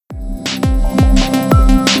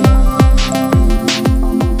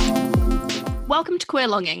to Queer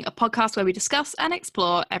Longing, a podcast where we discuss and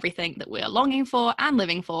explore everything that we are longing for and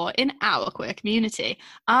living for in our queer community.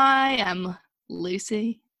 I am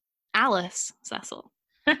Lucy Alice Cecil.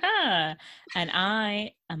 And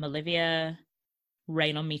I am Olivia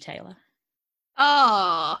Rain on Me Taylor.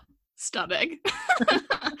 Oh, stunning.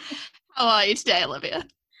 How are you today, Olivia?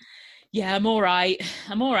 Yeah, I'm all right.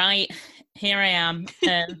 Here I am.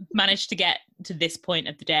 Managed to get to this point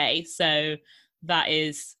of the day. So that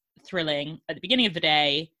is thrilling. At the beginning of the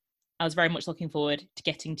day, I was very much looking forward to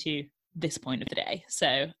getting to this point of the day.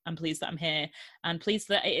 So I'm pleased that I'm here and pleased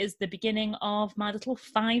that it is the beginning of my little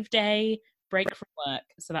 5-day break from work.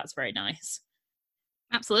 So that's very nice.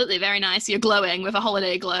 Absolutely, very nice. You're glowing with a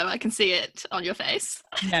holiday glow. I can see it on your face.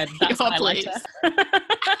 No, that's highlighter.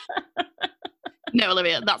 No,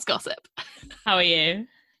 Olivia, that's gossip. How are you?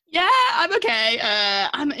 Yeah, I'm okay.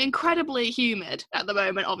 I'm incredibly humid at the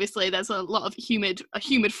moment. Obviously, there's a lot of a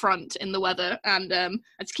humid front in the weather, and I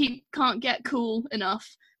just can't get cool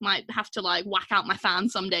enough. Might have to whack out my fan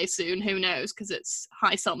someday soon. Who knows? Because it's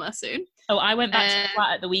high summer soon. Oh, I went back to the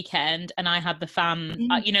flat at the weekend, and I had the fan.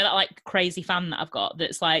 You know that crazy fan that I've got.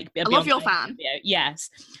 That's I love your fan. Video. Yes.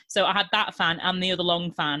 So I had that fan and the other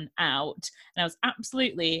long fan out, and I was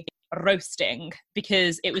absolutely roasting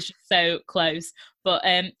because it was just so close. But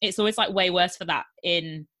it's always way worse for that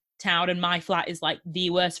in town, and my flat is the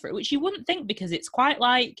worst for it, which you wouldn't think because it's quite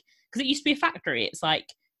because it used to be a factory. It's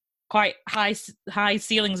quite high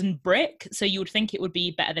ceilings and brick, so you would think it would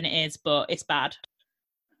be better than it is, but it's bad.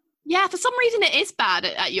 Yeah, for some reason it is bad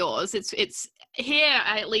at yours. It's here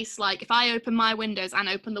at least if I open my windows and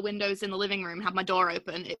open the windows in the living room, have my door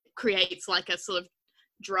open, it creates a sort of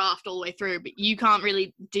draft all the way through, but you can't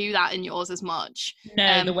really do that in yours as much.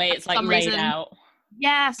 No, the way it's laid out.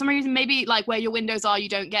 Yeah, for some reason maybe where your windows are, you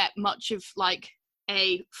don't get much of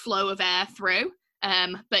a flow of air through.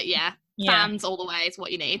 But yeah, fans all the way is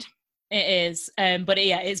what you need. It is. But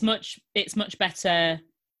it's much better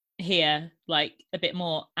here, a bit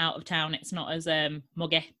more out of town. It's not as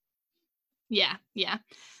muggy. Yeah.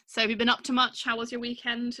 So have you been up to much? How was your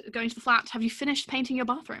weekend going to the flat? Have you finished painting your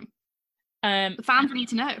bathroom? The fans need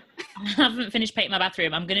to know. I haven't finished painting my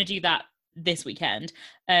bathroom. I'm going to do that this weekend.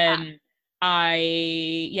 What did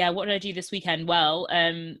I do this weekend? Well,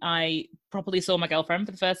 I properly saw my girlfriend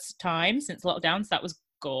for the first time since lockdown, so that was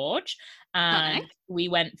gorge. And we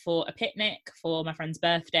went for a picnic for my friend's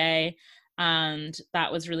birthday, and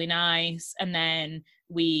that was really nice. And then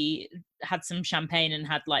we had some champagne and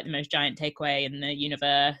had the most giant takeaway in the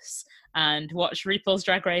universe, and watched RuPaul's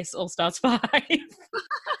Drag Race All Stars 5.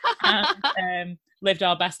 And lived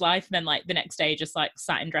our best life. And then the next day just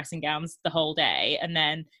sat in dressing gowns the whole day, and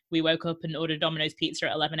then we woke up and ordered Domino's pizza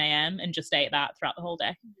at 11 a.m. and just ate that throughout the whole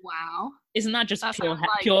day. Wow, isn't that just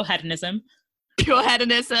pure hedonism? Pure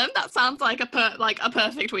hedonism. That sounds like a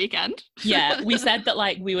perfect weekend. Yeah, we said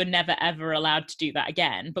that we were never ever allowed to do that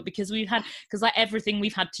again, but because everything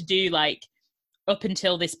we've had to do up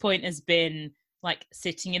until this point has been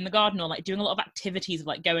sitting in the garden or doing a lot of activities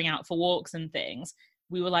of going out for walks and things.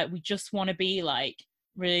 We were we just want to be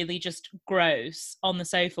really just gross on the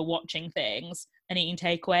sofa watching things and eating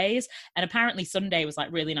takeaways. And apparently Sunday was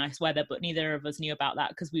really nice weather, but neither of us knew about that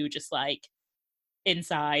because we were just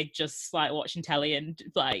inside, just watching telly and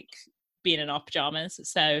being in our pajamas.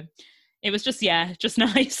 So it was just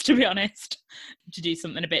nice, to be honest, to do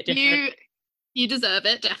something a bit different. You deserve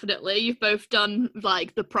it, definitely. You've both done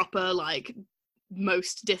the proper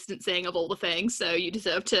most distancing of all the things, so you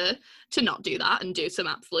deserve to not do that and do some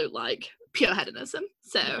absolute pure hedonism.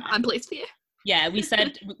 So I'm pleased for you. Yeah, we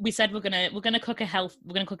said we're gonna cook a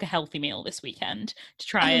healthy meal this weekend to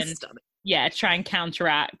try and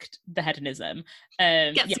counteract the hedonism.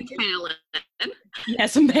 Get some paleo in. Yeah,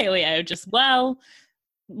 some paleo.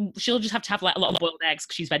 She'll just have to have a lot of boiled eggs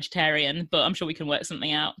because she's vegetarian, but I'm sure we can work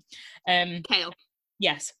something out. Kale.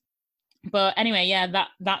 Yes. But anyway,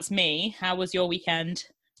 that's me. How was your weekend?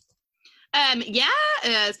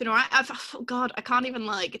 It's been all right. I can't even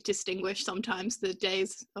distinguish sometimes the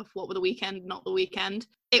days of what were the weekend, not the weekend.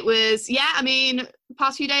 It was,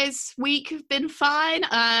 past few days, week have been fine.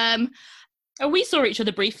 We saw each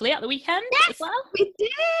other briefly at the weekend. Yes, as well. We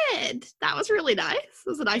did. That was really nice. It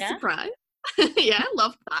was a nice surprise. Yeah,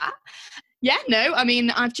 loved that. Yeah, no, I've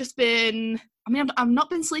not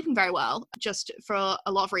been sleeping very well, just for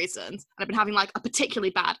a lot of reasons. And I've been having a particularly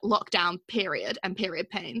bad lockdown period and period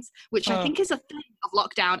pains, which I think is a thing of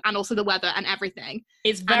lockdown and also the weather and everything.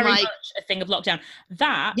 It's very much a thing of lockdown.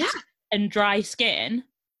 That and dry skin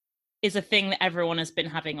is a thing that everyone has been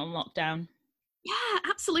having on lockdown. Yeah,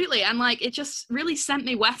 absolutely. And like it just really sent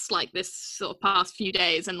me west like this sort of past few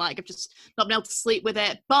days, and like I've just not been able to sleep with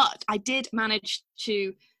it. But I did manage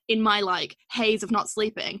to, in my like haze of not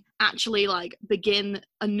sleeping, actually like begin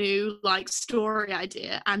a new like story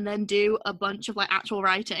idea and then do a bunch of like actual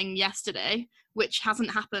writing yesterday, which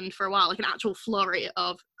hasn't happened for a while, like an actual flurry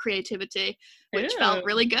of creativity, which felt Ooh.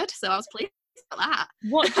 really good. So I was pleased with that.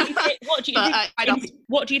 What do you think, I don't.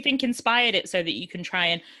 what do you think inspired it so that you can try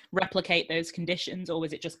and replicate those conditions, or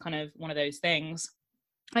was it just kind of one of those things?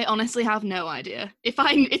 I honestly have no idea. If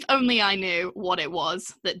only I knew what it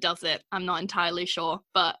was that does it. I'm not entirely sure,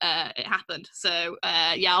 but it happened. So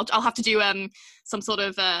yeah, I'll have to do some sort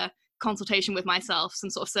of consultation with myself, some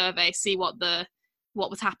sort of survey, see what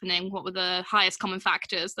was happening, what were the highest common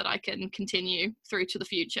factors that I can continue through to the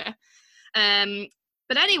future.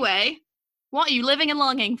 But anyway, what are you living and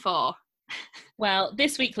longing for? Well,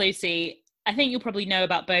 this week, Lucy, I think you'll probably know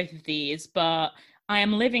about both of these, but I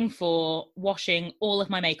am living for washing all of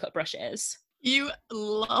my makeup brushes. You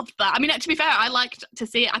love that. I mean, to be fair, I liked to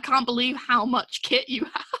see it. I can't believe how much kit you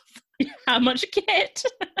have. How much kit?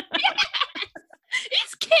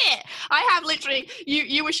 It's kit. I have literally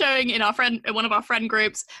you were showing in one of our friend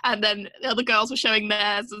groups, and then the other girls were showing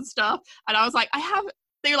theirs and stuff, and I was like,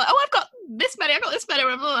 they were like, oh, I've got this many, I've got this many,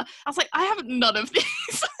 blah, blah, blah. I was like, I have none of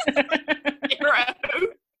these.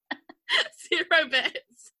 Zero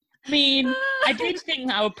bits. I mean, I did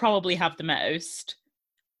think I would probably have the most,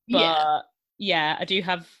 but yeah, I do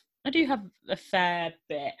have a fair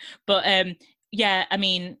bit. But yeah, I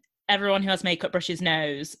mean, everyone who has makeup brushes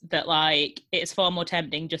knows that like it's far more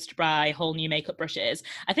tempting just to buy whole new makeup brushes.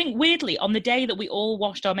 I think weirdly, on the day that we all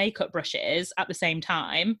washed our makeup brushes at the same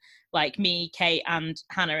time, like me, Kate and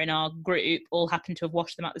Hannah in our group all happened to have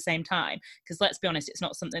washed them at the same time, because let's be honest, it's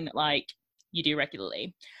not something that like you do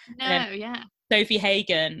regularly. No, yeah. Sophie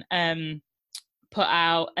Hagen put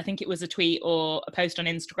out, I think it was a tweet or a post on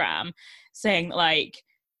Instagram saying like,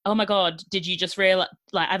 oh my God, did you just realize,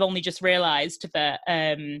 like, I've only just realized that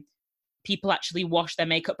people actually wash their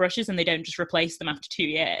makeup brushes and they don't just replace them after 2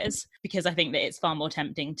 years, because I think that it's far more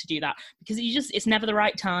tempting to do that, because it's never the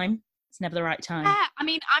right time. It's never the right time. Yeah, I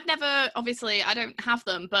mean, obviously I don't have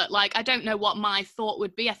them, but like I don't know what my thought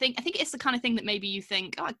would be. I think it's the kind of thing that maybe you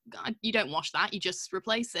think, oh, you don't wash that, you just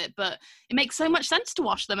replace it, but it makes so much sense to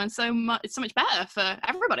wash them, and it's so much better for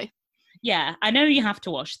everybody. Yeah, I know you have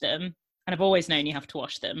to wash them, and I've always known you have to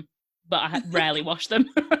wash them, but I rarely wash them.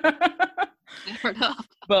 Fair enough.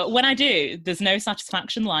 But when I do, there's no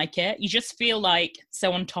satisfaction like it. You just feel like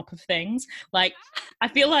so on top of things. Like, I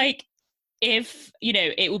feel like if,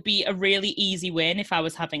 it would be a really easy win if I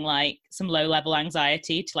was having like some low level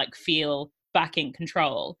anxiety to like feel back in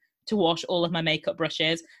control, to wash all of my makeup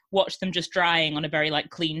brushes, watch them just drying on a very like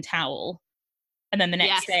clean towel, and then the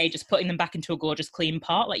next day just putting them back into a gorgeous clean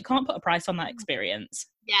pot. Like, you can't put a price on that experience.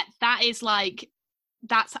 Yeah,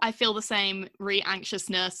 I feel the same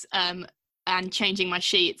anxiousness and changing my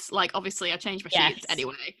sheets. Like, obviously I change my sheets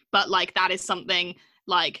anyway, but like that is something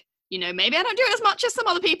like, maybe I don't do it as much as some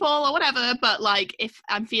other people or whatever, but like if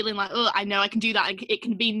I'm feeling like, oh, I know I can do that, it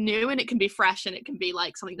can be new and it can be fresh and it can be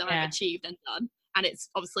like something that I've achieved and done, and it's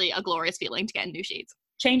obviously a glorious feeling to get new sheets.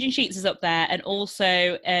 Changing sheets is up there, and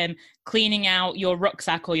also cleaning out your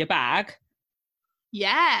rucksack or your bag.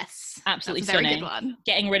 Yes, absolutely stunning. Very good one.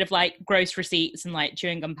 Getting rid of like gross receipts and like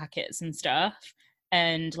chewing gum packets and stuff,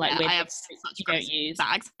 and like I have such you don't use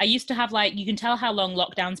bags. I used to have like, you can tell how long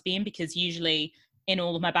lockdown's been because usually in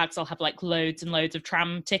all of my bags I'll have like loads and loads of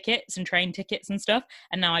tram tickets and train tickets and stuff,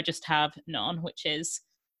 and now I just have none, which is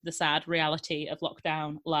the sad reality of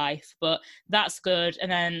lockdown life, but that's good. And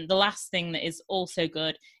then the last thing that is also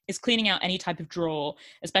good is cleaning out any type of drawer,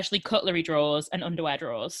 especially cutlery drawers and underwear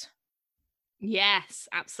drawers. Yes,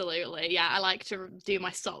 absolutely. Yeah, I like to do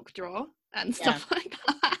my sock drawer and stuff like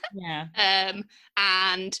that. Yeah.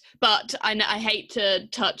 But I hate to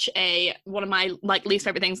touch one of my like least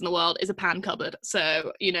favorite things in the world is a pan cupboard.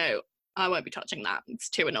 So, I won't be touching that. It's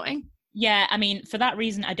too annoying. Yeah, I mean, for that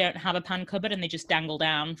reason, I don't have a pan cupboard, and they just dangle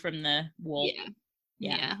down from the wall.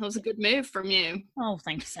 Yeah, that was a good move from you. Oh,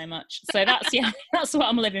 thank you so much. So that's what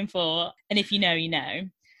I'm living for. And if you know, you know.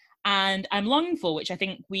 And I'm longing for, which I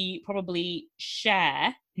think we probably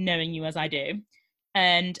share, knowing you as I do,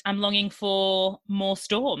 and I'm longing for more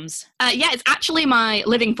storms. It's actually my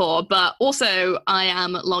living for, but also I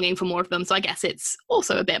am longing for more of them, so I guess it's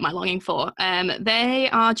also a bit my longing for. They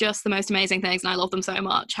are just the most amazing things, and I love them so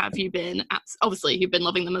much. Have you been, obviously you've been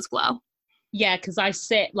loving them as well? Yeah, because I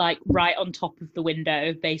sit like right on top of the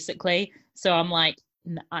window, basically, so I'm like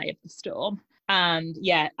in the eye of the storm. And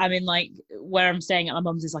yeah, I mean, like where I'm staying at my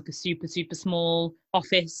mum's is like a super, super small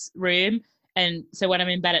office room. And so when I'm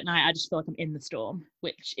in bed at night, I just feel like I'm in the storm,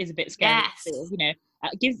 which is a bit scary. Yes. You know,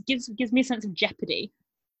 gives me a sense of jeopardy.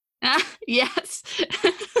 Yes.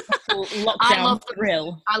 Lockdown I love them.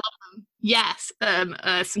 thrill. I love them. Yes.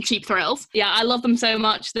 Some cheap thrills. Yeah, I love them so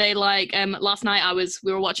much. They like last night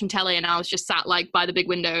we were watching telly and I was just sat like by the big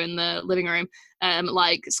window in the living room,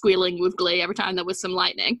 like squealing with glee every time there was some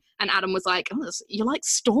lightning. And Adam was like, "Oh, you're like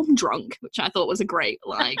storm drunk," which I thought was a great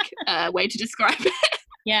like way to describe it.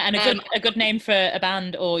 Yeah, and a good name for a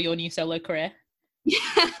band or your new solo career.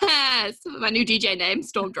 Yes, my new DJ name,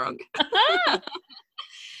 Storm Drunk.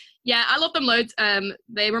 Yeah, I love them loads.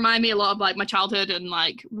 They remind me a lot of like my childhood and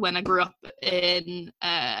like when I grew up in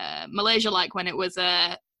Malaysia, like when it was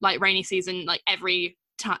like rainy season, like every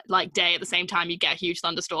like day at the same time you get a huge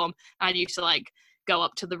thunderstorm. I used to like go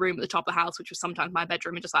up to the room at the top of the house, which was sometimes my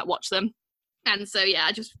bedroom, and just like watch them. And so yeah,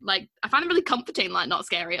 I just like I find them really comforting, like not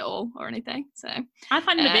scary at all or anything. So I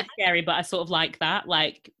find them a bit scary, but I sort of like that,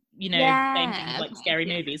 like, you know, same thing like scary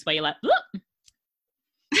movies where you're like, look.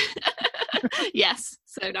 Yes,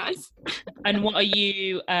 so nice. And what are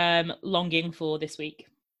you longing for this week?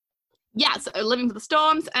 Yeah, so Living for the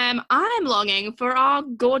Storms. I'm longing for our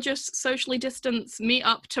gorgeous socially distanced meet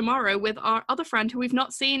up tomorrow with our other friend who we've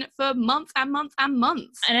not seen for months and months and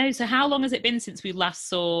months. I know. So how long has it been since we last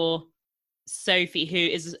saw Sophie, who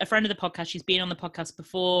is a friend of the podcast? She's been on the podcast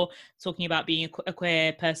before, talking about being a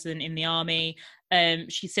queer person in the army.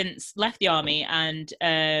 She's since left the army and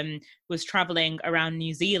was traveling around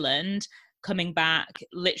New Zealand, coming back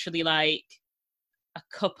literally like a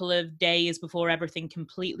couple of days before everything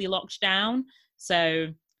completely locked down. So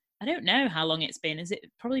I don't know how long it's been. Has it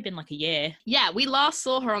probably been like a year? Yeah, we last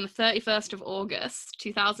saw her on the 31st of August,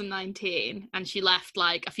 2019, and she left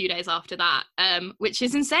like a few days after that, which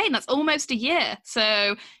is insane. That's almost a year.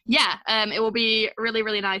 So yeah, it will be really,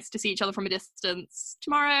 really nice to see each other from a distance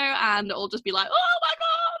tomorrow and all just be like, oh my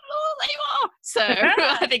God, oh, there you are. So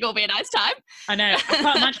I think it'll be a nice time. I know. I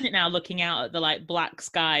can't imagine it now looking out at the like black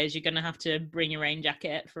skies. You're going to have to bring your rain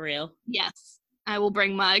jacket for real. Yes, I will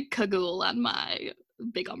bring my cagoule and my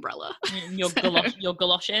big umbrella. Your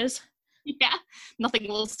galoshes. Yeah, nothing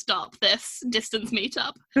will stop this distance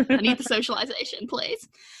meetup. I need the socialization, please.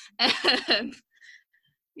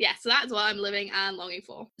 Yeah, so that's what I'm living and longing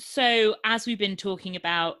for. So as we've been talking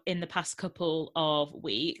about in the past couple of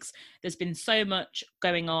weeks, there's been so much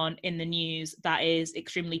going on in the news that is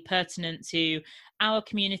extremely pertinent to our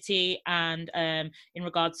community and in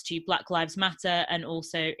regards to Black Lives Matter and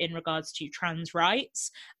also in regards to trans rights.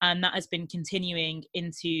 And that has been continuing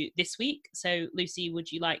into this week. So Lucy, would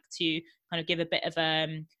you like to kind of give a bit of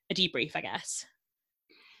a debrief, I guess?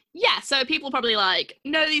 Yeah, so people probably like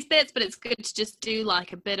know these bits, but it's good to just do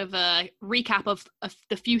like a bit of a recap of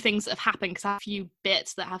the few things that have happened, because I have a few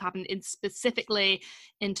bits that have happened specifically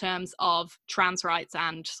in terms of trans rights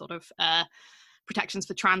and sort of protections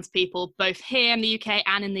for trans people, both here in the UK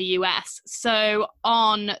and in the US. So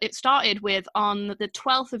it started with on the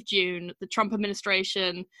 12th of June, the Trump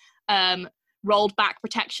administration rolled back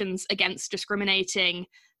protections against discriminating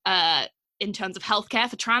in terms of healthcare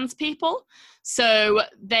for trans people. So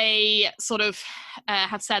they sort of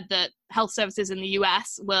have said that health services in the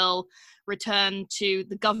US will return to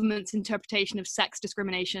the government's interpretation of sex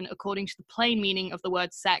discrimination according to the plain meaning of the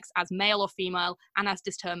word sex as male or female and as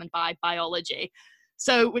determined by biology.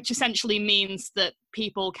 So, which essentially means that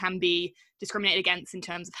people can be discriminated against in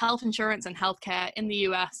terms of health insurance and healthcare in the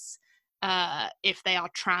US if they are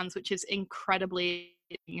trans, which is incredibly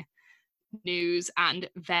news and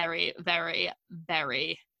very, very,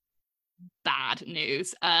 very bad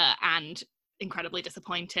news and incredibly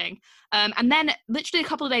disappointing. And then literally a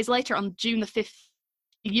couple of days later, on June the 5th,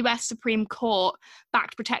 the US Supreme Court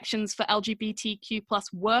backed protections for LGBTQ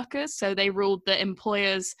plus workers. So they ruled that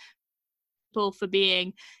employers for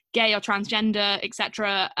being gay or transgender,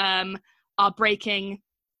 etc., are breaking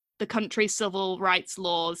the country's civil rights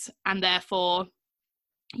laws, and therefore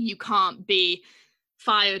you can't be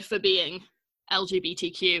fired for being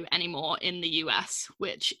LGBTQ anymore in the US,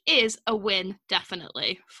 which is a win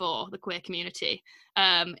definitely for the queer community.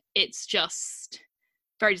 It's just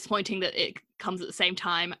very disappointing that it comes at the same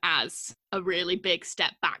time as a really big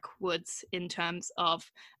step backwards in terms of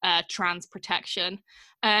trans protection.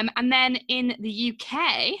 And then in the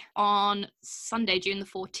UK on Sunday, June the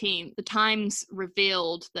 14th, the Times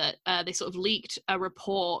revealed that they sort of leaked a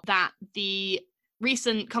report that the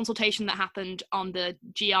recent consultation that happened on the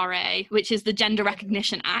GRA, which is the Gender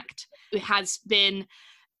Recognition Act, it has been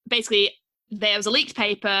basically, there was a leaked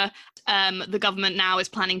paper. The government now is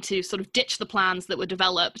planning to sort of ditch the plans that were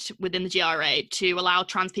developed within the GRA to allow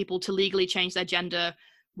trans people to legally change their gender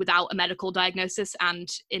without a medical diagnosis, and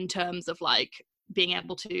in terms of like being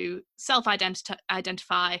able to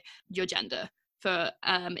self-identify your gender. For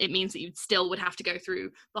it means that you still would have to go through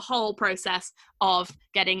the whole process of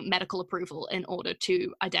getting medical approval in order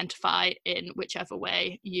to identify in whichever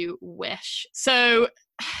way you wish. So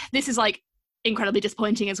this is like incredibly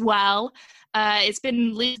disappointing as well. It's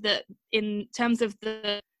been leaked that in terms of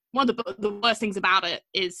one of the worst things about it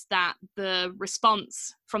is that the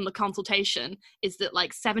response from the consultation is that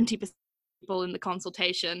like 70% of people in the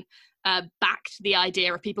consultation backed the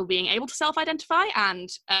idea of people being able to self-identify and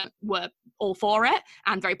were all for it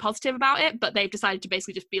and very positive about it, but they've decided to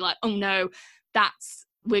basically just be like, oh no,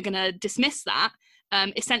 we're going to dismiss that,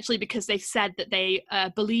 essentially because they've said that they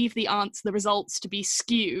believe the results to be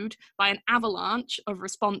skewed by an avalanche of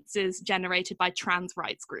responses generated by trans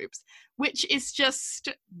rights groups, which is just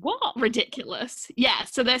ridiculous. Yeah,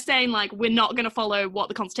 so they're saying like, we're not going to follow what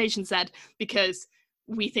the consultation said because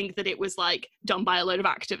we think that it was like done by a load of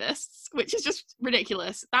activists, which is just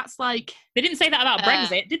ridiculous. That's like, they didn't say that about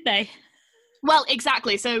Brexit, did they? Well,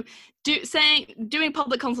 exactly. So doing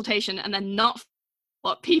public consultation and then not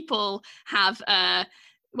what people have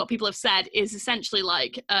said is essentially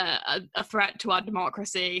like a threat to our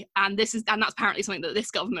democracy, and that's apparently something that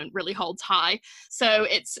this government really holds high. So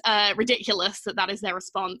it's ridiculous that is their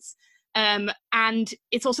response, and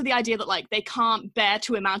it's also the idea that like they can't bear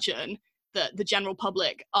to imagine that the general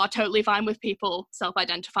public are totally fine with people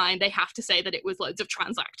self-identifying. They have to say that it was loads of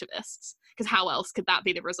trans activists, because how else could that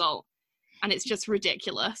be the result? And it's just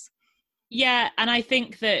ridiculous. Yeah, and I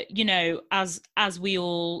think that, you know, as we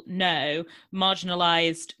all know,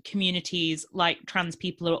 marginalized communities like trans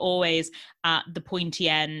people are always at the pointy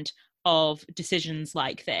end of decisions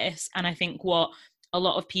like this. And I think what a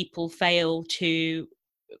lot of people fail to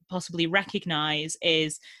possibly recognize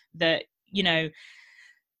is that, you know,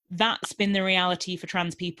 that's been the reality for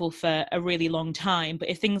trans people for a really long time. But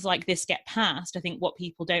if things like this get passed, I think what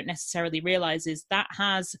people don't necessarily realize is that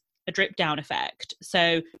has a drip down effect.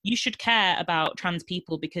 So you should care about trans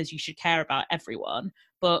people because you should care about everyone.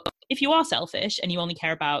 But if you are selfish and you only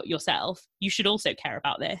care about yourself, you should also care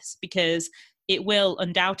about this, because it will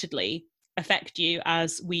undoubtedly affect you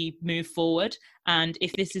as we move forward. And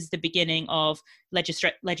if this is the beginning of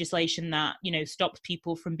legislation that, you know, stops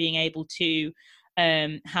people from being able to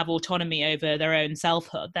have autonomy over their own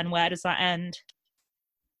selfhood, then where does that end?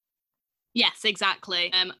 Yes,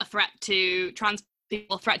 exactly. A threat to trans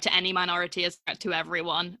people, a threat to any minority, is a threat to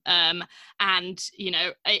everyone. And, you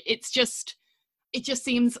know, it just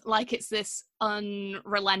seems like it's this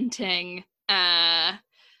unrelenting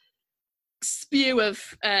spew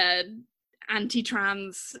of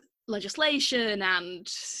anti-trans legislation and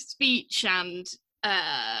speech and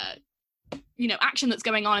you know, action that's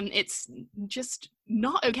going on. It's just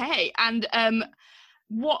not okay. And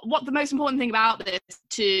what the most important thing about this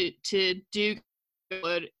to do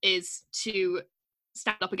is to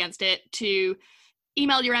stand up against it, to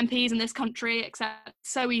email your MPs in this country, except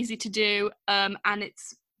it's so easy to do, and it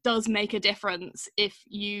does make a difference if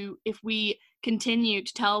we continue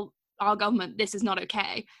to tell our government this is not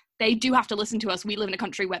okay. They do have to listen to us. We live in a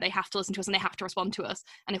country where they have to listen to us and they have to respond to us.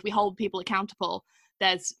 And if we hold people accountable,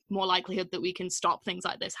 there's more likelihood that we can stop things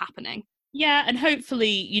like this happening. Yeah, and hopefully,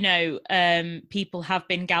 you know, people have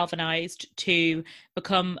been galvanized to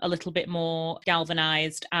become a little bit more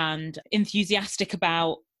galvanized and enthusiastic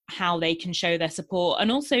about how they can show their support,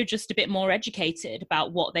 and also just a bit more educated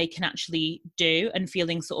about what they can actually do and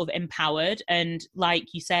feeling sort of empowered. And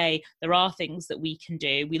like you say, there are things that we can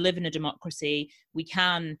do. We live in a democracy. We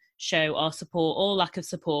can show our support or lack of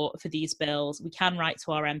support for these bills. We can write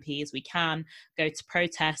to our MPs. We can go to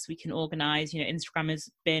protests. We can organise. You know, Instagram has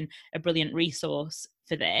been a brilliant resource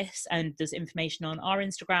for this, and there's information on our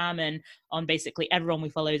Instagram and on basically everyone we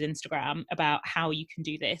follow's Instagram about how you can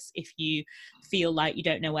do this if you feel like you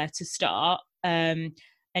don't know where to start. And,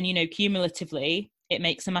 you know, cumulatively, it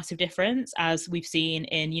makes a massive difference, as we've seen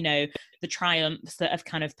in, you know, the triumphs that have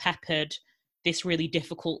kind of peppered this really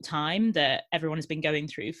difficult time that everyone has been going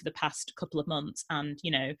through for the past couple of months, and,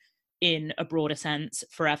 you know, in a broader sense,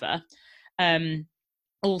 forever.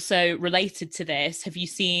 Also related to this, have you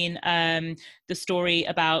seen the story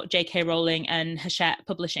about J.K. Rowling and Hachette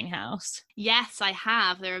Publishing House? Yes, I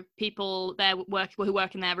have. There are people there who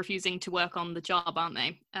work in there refusing to work on the job, aren't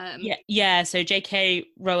they? Yeah. So J.K.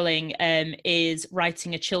 Rowling is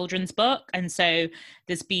writing a children's book, and so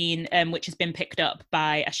there's been which has been picked up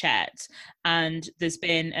by Hachette, and there's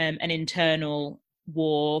been an internal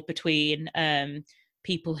war between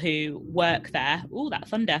people who work there. Oh, that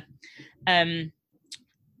thunder!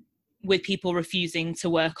 With people refusing to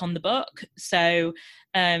work on the book. So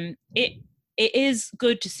it it is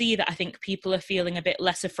good to see that I think people are feeling a bit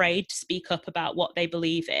less afraid to speak up about what they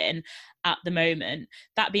believe in at the moment.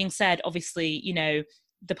 That being said, obviously, you know,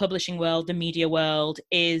 the publishing world, the media world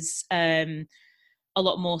is a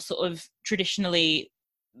lot more sort of traditionally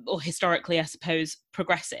or historically, I suppose,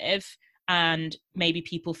 progressive, and maybe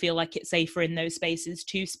people feel like it's safer in those spaces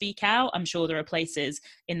to speak out. I'm sure there are places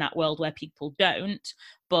in that world where people don't,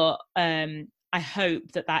 but I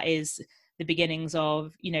hope that that is the beginnings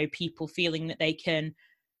of, you know, people feeling that they can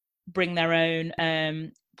bring their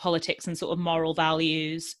own politics and sort of moral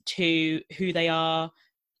values to who they are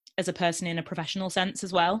as a person in a professional sense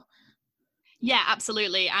as well. Yeah,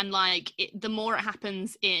 absolutely. And like the more it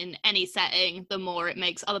happens in any setting, the more it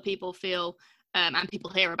makes other people feel and people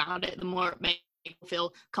hear about it, the more it makes people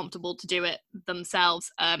feel comfortable to do it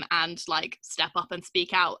themselves and like step up and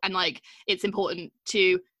speak out. And like it's important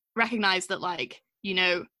to recognize that, like, you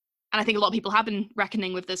know, and I think a lot of people have been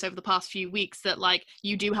reckoning with this over the past few weeks, that like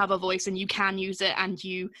you do have a voice and you can use it, and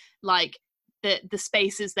you like the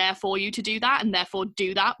space is there for you to do that, and therefore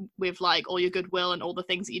do that with like all your goodwill and all the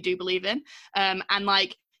things that you do believe in. And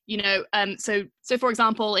like, you know, so for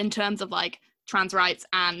example, in terms of like trans rights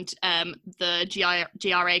and the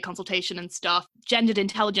GRA consultation and stuff, Gendered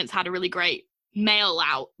Intelligence had a really great mail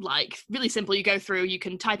out, like really simple. You go through, you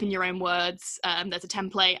can type in your own words, there's a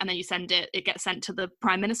template, and then you send it, it gets sent to the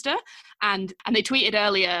Prime Minister. And they tweeted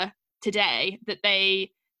earlier today that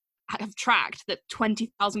they have tracked that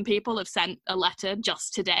 20,000 people have sent a letter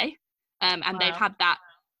just today, and wow. They've had that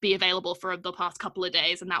be available for the past couple of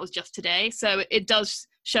days, and that was just today. So it does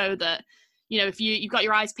show that, you know, if you've got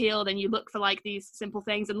your eyes peeled and you look for like these simple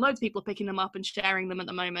things, and loads of people are picking them up and sharing them at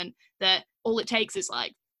the moment, that all it takes is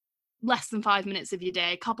like less than 5 minutes of your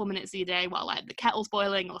day, a couple minutes of your day while like the kettle's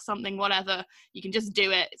boiling or something, whatever. You can just do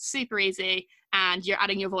it. It's super easy, and you're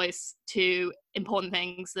adding your voice to important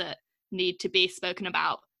things that need to be spoken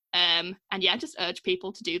about. And yeah, just urge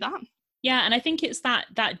people to do that. Yeah, and I think it's that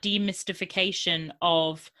demystification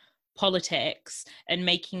of politics and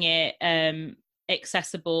making it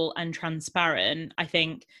accessible and transparent, I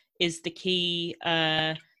think, is the key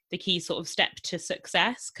sort of step to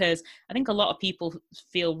success, because I think a lot of people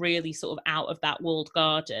feel really sort of out of that walled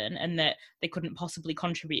garden, and that they couldn't possibly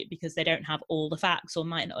contribute because they don't have all the facts or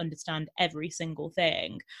might not understand every single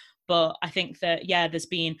thing. But I think that, yeah, there's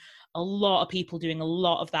been a lot of people doing a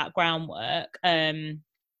lot of that groundwork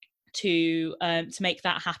to make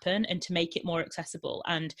that happen, and to make it more accessible,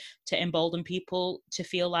 and to embolden people to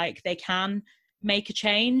feel like they can make a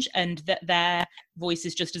change, and that their voice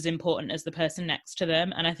is just as important as the person next to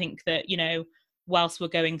them. And I think that, you know, whilst we're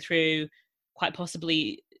going through quite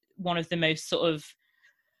possibly one of the most sort of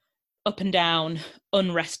up and down,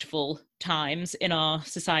 unrestful times in our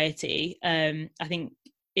society, I think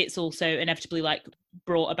it's also inevitably like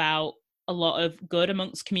brought about a lot of good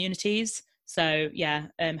amongst communities. So yeah,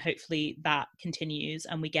 hopefully that continues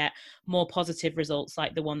and we get more positive results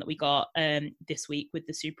like the one that we got this week with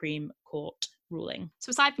the Supreme Court ruling.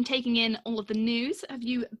 So aside from taking in all of the news, have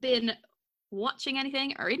you been watching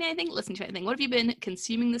anything or reading anything, listening to anything? What have you been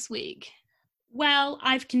consuming this week? Well,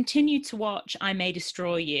 I've continued to watch I May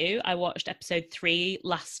Destroy You. I watched episode 3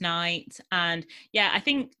 last night, and yeah, I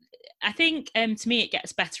think to me it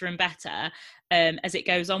gets better and better as it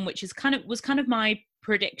goes on, which was kind of my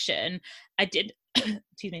prediction. I did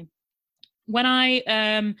excuse me, when I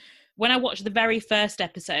watched the very first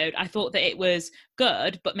episode, I thought that it was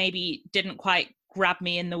good, but maybe didn't quite grab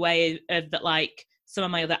me in the way of that like some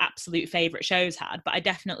of my other absolute favorite shows had. But I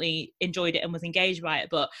definitely enjoyed it and was engaged by it.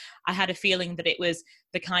 But I had a feeling that it was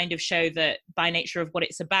the kind of show that, by nature of what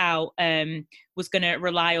it's about, was going to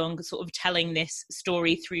rely on sort of telling this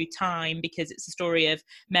story through time, because it's a story of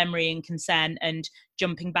memory and consent and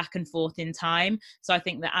jumping back and forth in time. So I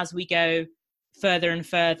think that as we go further and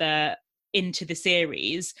further into the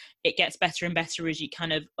series, it gets better and better as you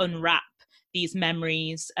kind of unwrap these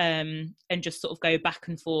memories and just sort of go back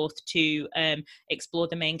and forth to explore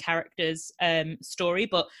the main character's story.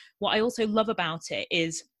 But what I also love about it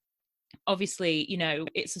is, obviously, you know,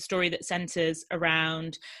 it's a story that centers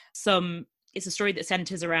around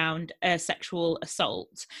a sexual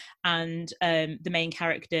assault, and the main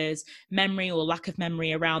character's memory or lack of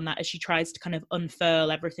memory around that, as she tries to kind of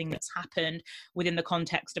unfurl everything that's happened within the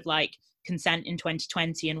context of like consent in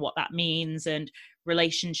 2020 and what that means, and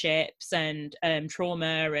relationships and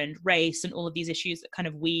trauma and race and all of these issues that kind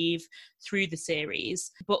of weave through the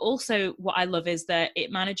series. But also what I love is that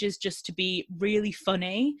it manages just to be really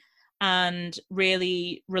funny and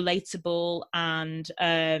really relatable and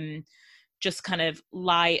just kind of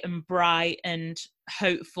light and bright and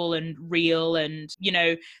hopeful and real. And, you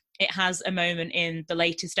know, it has a moment in the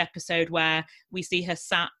latest episode where we see her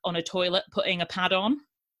sat on a toilet putting a pad on.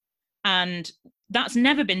 And that's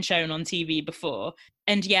never been shown on TV before.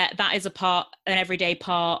 And yet that is an everyday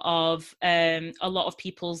part of a lot of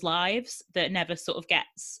people's lives that never sort of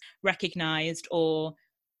gets recognised or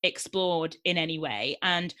explored in any way.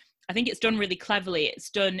 And I think it's done really cleverly. It's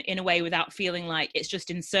done in a way without feeling like it's just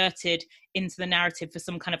inserted into the narrative for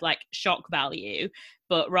some kind of like shock value,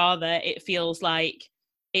 but rather it feels like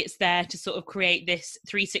it's there to sort of create this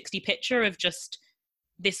 360 picture of just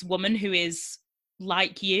this woman who is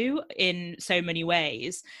like you in so many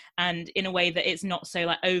ways, and in a way that it's not so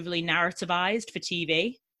like overly narrativized for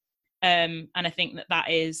TV. And I think that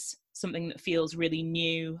is something that feels really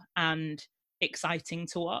new and exciting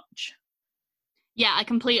to watch. Yeah, I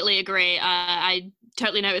completely agree. I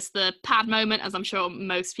totally noticed the pad moment, as I'm sure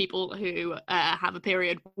most people who have a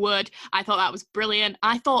period would. I thought that was brilliant.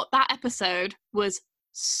 I thought that episode was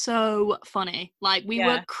so funny. Like, we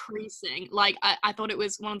were creasing. Like, I thought it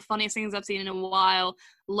was one of the funniest things I've seen in a while.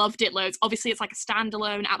 Loved it loads. Obviously, it's like a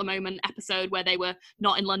standalone at the moment episode where they were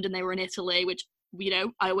not in London, they were in Italy, which, you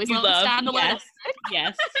know, I always love standalone.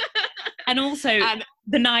 Yes. And also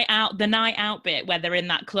the night out bit where they're in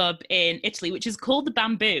that club in Italy, which is called the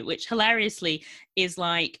Bamboo, which hilariously is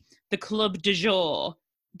like the club du jour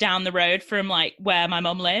down the road from like where my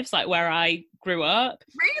mum lives, like where I grew up.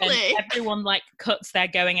 Really? And everyone like cuts their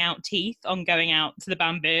going out teeth on going out to the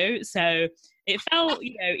Bamboo. So it felt,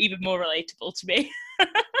 you know, even more relatable to me.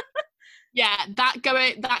 Yeah, that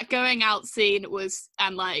going out scene was,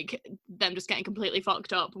 and like them just getting completely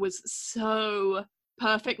fucked up, was so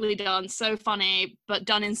perfectly done, so funny, but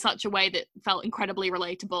done in such a way that felt incredibly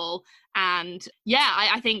relatable. And yeah,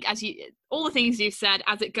 I think all the things you said,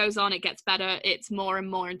 as it goes on, it gets better. It's more and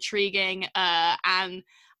more intriguing, and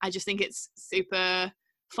I just think it's super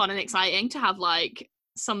fun and exciting to have like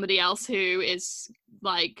somebody else who is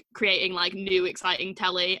like creating like new exciting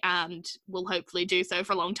telly and will hopefully do so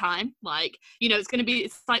for a long time. Like, you know, it's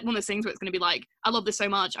like one of those things where it's going to be like, I love this so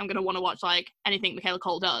much, I'm going to want to watch like anything Michaela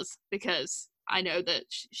Coel does, because I know that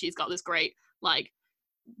she's got this great like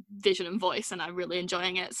vision and voice, and I'm really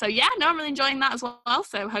enjoying it. So yeah, no, I'm really enjoying that as well.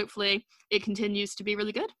 So hopefully it continues to be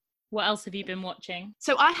really good. What else have you been watching?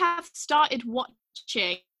 So I have started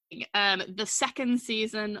watching the second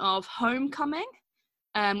season of Homecoming,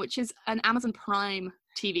 which is an Amazon Prime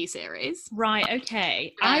TV series. Right,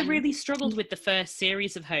 okay. I really struggled with the first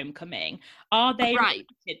series of Homecoming. Are they right?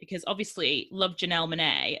 Because obviously love Janelle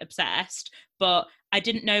Monáe, obsessed, but I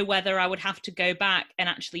didn't know whether I would have to go back and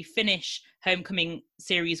actually finish Homecoming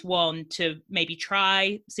series 1 to maybe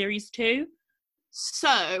try series 2.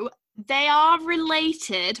 So they are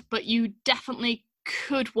related, but you definitely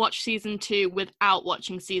could watch season 2 without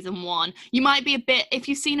watching season 1. You might be if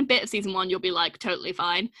you've seen a bit of season 1, you'll be like totally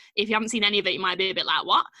fine. If you haven't seen any of it, you might be a bit like,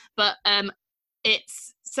 what? But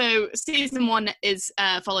so season 1 is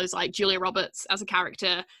follows like Julia Roberts as a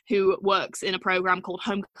character who works in a program called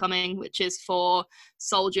Homecoming, which is for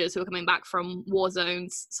soldiers who are coming back from war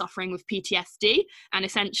zones suffering with PTSD. And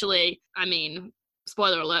essentially, I mean,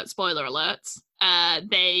 spoiler alerts,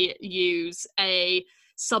 they use a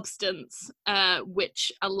substance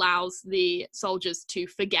which allows the soldiers to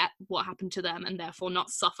forget what happened to them and therefore not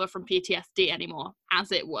suffer from PTSD anymore,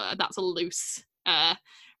 as it were. That's a loose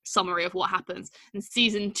summary of what happens. And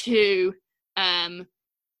season 2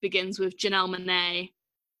 begins with Janelle Monáe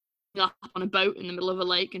up on a boat in the middle of a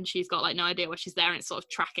lake, and she's got like no idea where she's there, and it's sort of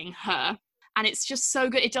tracking her. And it's just so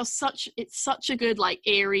good. It's such a good like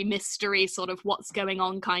eerie mystery sort of what's going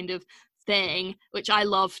on kind of thing, which I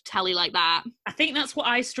love telly like that. I think that's what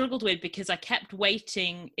I struggled with, because I kept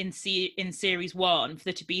waiting in series 1 for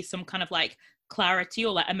there to be some kind of like clarity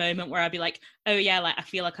or like a moment where I'd be like, oh yeah, like I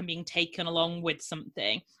feel like I'm being taken along with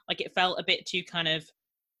something. Like it felt a bit too kind of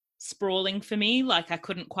sprawling for me, like I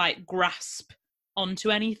couldn't quite grasp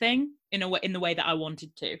onto anything in the way that I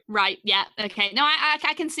wanted to. Right, yeah, okay. No,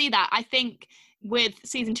 I can see that. I think with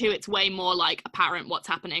season 2, it's way more like apparent what's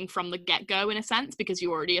happening from the get-go in a sense, because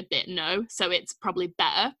you already a bit know, so it's probably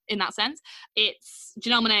better in that sense. It's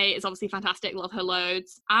Janelle Monáe is obviously fantastic, love her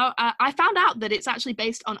loads. I found out that it's actually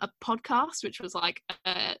based on a podcast, which was like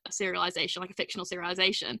a serialization, like a fictional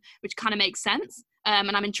serialization, which kind of makes sense.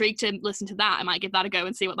 And I'm intrigued to listen to that. I might give that a go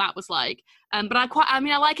and see what that was like. But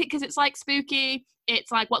I like it because it's like spooky.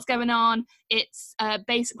 It's like what's going on. It's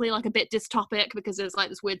basically like a bit dystopic because there's like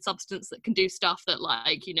this weird substance that can do stuff that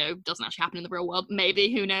like, you know, doesn't actually happen in the real world.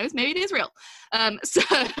 Maybe, who knows? Maybe it is real. So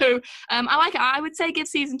I like it. I would say give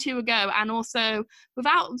season 2 a go. And also,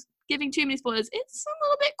 without giving too many spoilers, it's a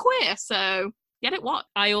little bit queer. So Get it? What?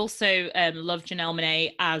 I also love Janelle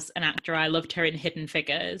Monáe as an actor. I loved her in Hidden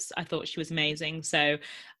Figures. I thought she was amazing. So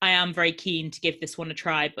I am very keen to give this one a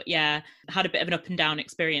try. But yeah, had a bit of an up and down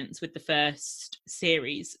experience with the first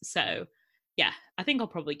series. So yeah, I think I'll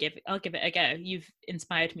give it a go. You've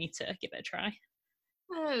inspired me to give it a try.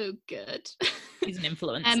 Oh, good. He's an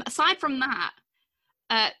influence. Aside from that,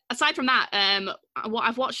 what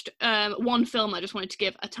I've watched one film I just wanted to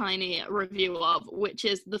give a tiny review of, which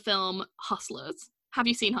is the film Hustlers. Have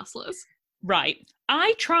you seen Hustlers? Right.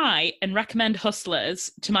 I try and recommend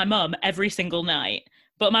Hustlers to my mum every single night,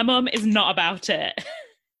 but my mum is not about it.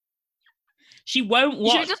 She won't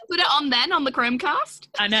watch. You should just put it on then on the Chromecast.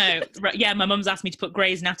 I know. Yeah, my mum's asked me to put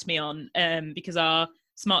Grey's Anatomy on because our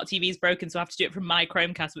smart TV is broken, so I have to do it from my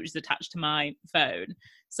Chromecast, which is attached to my phone.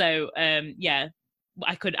 So yeah,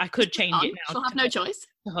 I could change it now. She'll have no choice.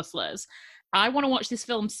 To Hustlers. I want to watch this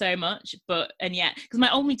film so much, and yet because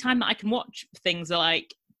my only time that I can watch things are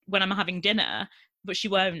like when I'm having dinner, but she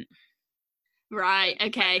won't. Right.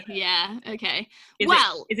 Okay. Yeah. Okay. Is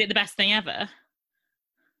it the best thing ever?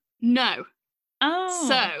 No. Oh.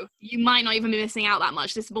 So you might not even be missing out that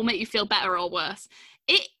much. This will make you feel better or worse.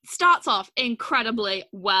 It starts off incredibly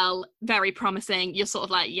well, very promising. You're sort of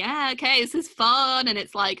like, yeah, okay, this is fun. And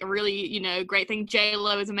it's like a really, great thing.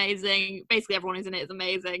 J-Lo is amazing. Basically everyone who's in it is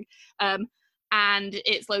amazing. And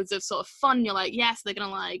it's loads of sort of fun. You're like, yes, they're going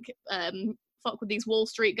to like fuck with these Wall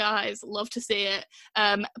Street guys. Love to see it.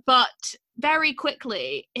 But very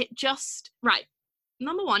quickly, right.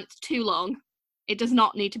 Number one, it's too long. It does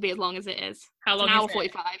not need to be as long as it is. How long is it? An hour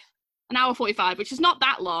 45. An hour 45, which is not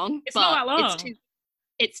that long. It's not that long.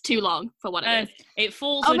 It's too long for what it is. It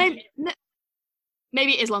falls. Maybe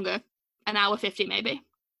it is longer. An hour 50, maybe.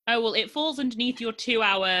 Oh well, it falls underneath your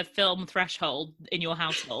 2-hour film threshold in your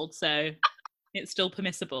household, so it's still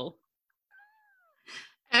permissible.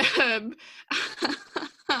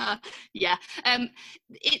 Yeah.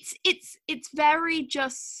 It's very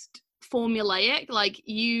just formulaic. Like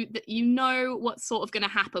you know what's sort of going to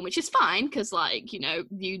happen, which is fine because like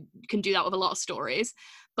you can do that with a lot of stories,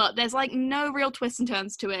 but there's like no real twists and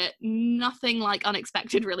turns to it. Nothing like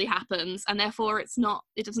unexpected really happens, and therefore it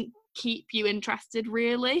doesn't keep you interested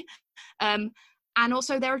really. And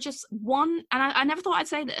also there are just I never thought I'd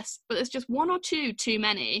say this, but there's just one or two too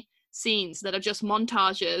many scenes that are just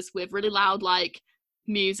montages with really loud like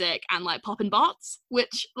music and like popping bots,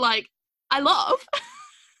 which like I love.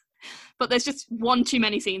 But there's just one too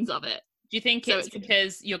many scenes of it. Do you think it's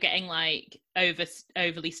because you're getting like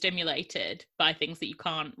overly stimulated by things that you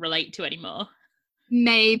can't relate to anymore?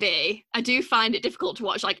 Maybe. I do find it difficult to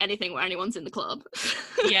watch like anything where anyone's in the club.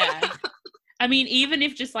 Yeah. I mean, even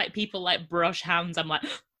if just like people like brush hands, I'm like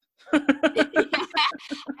yeah.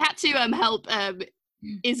 I had to help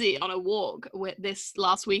Izzy on a walk with this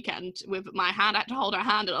last weekend with my hand. I had to hold her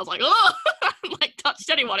hand and I was like, oh, I haven't like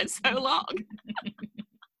touched anyone in so long.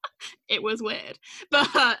 It was weird, but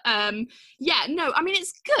yeah, no, I mean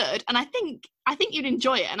it's good, and I think you'd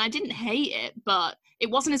enjoy it, and I didn't hate it, but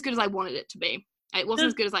it wasn't as good as I wanted it to be. It wasn't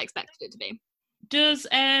as good as I expected it to be. Do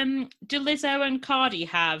Lizzo and Cardi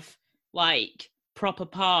have like proper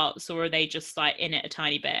parts, or are they just like in it a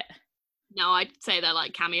tiny bit? No, I'd say they're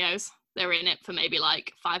like cameos. They're in it for maybe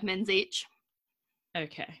like 5 minutes each.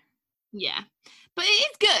 Okay. Yeah, but it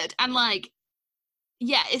is good, and like,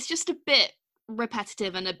 yeah, it's just a bit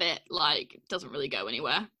repetitive and a bit like doesn't really go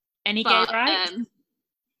anywhere. Any gay rights?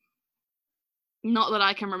 Not that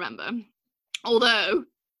I can remember. Although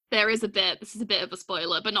there is this is a bit of a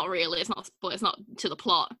spoiler, but not really. It's not a spoiler. It's not to the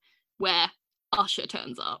plot where Usher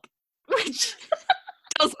turns up, which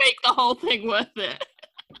does make the whole thing worth it.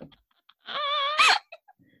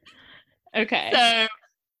 Okay. So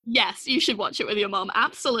yes, you should watch it with your mom.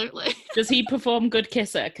 Absolutely. Does he perform Good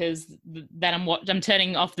Kisser? Because then I'm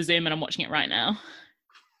turning off the Zoom and I'm watching it right now.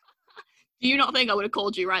 Do you not think I would have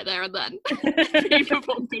called you right there and then? You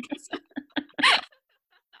perform Good Kisser.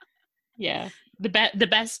 Yeah, the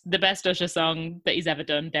best Usher song that he's ever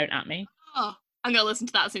done. Don't at me. Oh, I'm gonna listen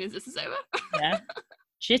to that as soon as this is over. Yeah.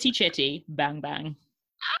 Chitty chitty, bang bang.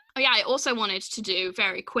 Oh yeah, I also wanted to do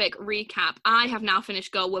very quick recap. I have now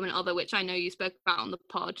finished Girl, Woman, Other, which I know you spoke about on the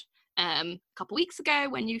pod a couple weeks ago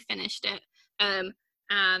when you finished it.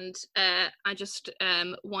 And I just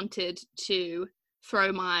wanted to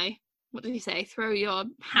throw what did he say? Throw your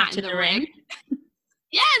hat in the ring.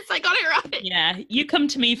 Yes, I got it right. Yeah, you come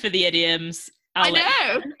to me for the idioms. I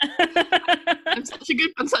know. I'm such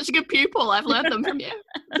a good pupil. I've learned them from you.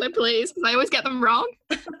 So please, because I always get them wrong.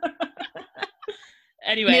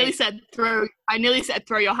 Anyway, I nearly said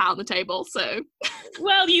throw your hat on the table. So,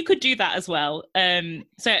 well, you could do that as well.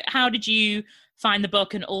 So, how did you find the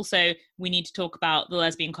book, and also we need to talk about the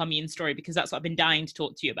lesbian commune story, because that's what I've been dying to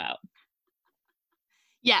talk to you about.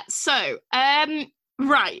 Yeah, so,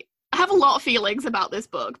 right. I have a lot of feelings about this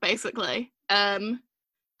book, basically. Had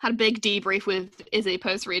a big debrief with Izzy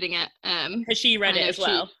post-reading it. Has she read it as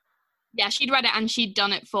well? Yeah, she'd read it, and she'd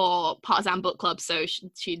done it for Partisan Book Club, so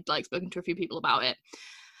she'd like spoken to a few people about it.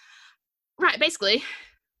 Right, basically,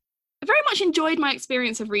 I very much enjoyed my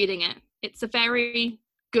experience of reading it. It's a very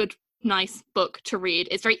good, nice book to read.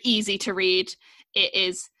 It's very easy to read. It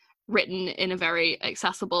is written in a very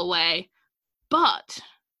accessible way. But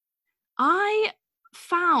I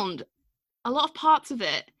found a lot of parts of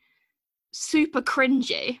it super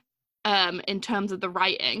cringy in terms of the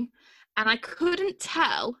writing. And I couldn't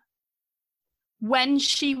tell when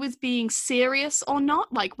she was being serious or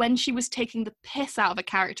not, like when she was taking the piss out of a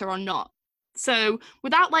character or not. So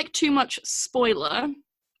without like too much spoiler,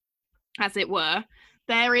 as it were,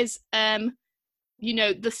 there is, the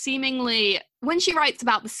seemingly, when she writes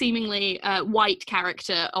about the seemingly white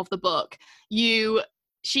character of the book,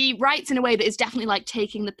 she writes in a way that is definitely like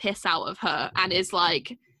taking the piss out of her, and is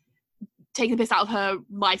like taking the piss out of her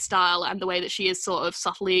lifestyle and the way that she is sort of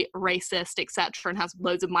subtly racist, etc., and has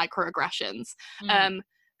loads of microaggressions.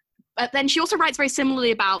 But then she also writes very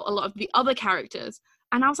similarly about a lot of the other characters.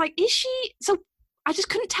 And I was like, is she... So I just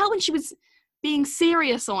couldn't tell when she was being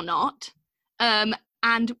serious or not.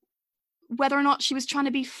 And whether or not she was trying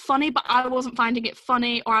to be funny, but I wasn't finding it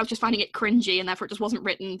funny, or I was just finding it cringy, and therefore it just wasn't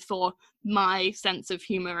written for my sense of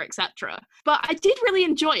humor, etc. But I did really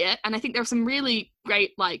enjoy it, and I think there are some really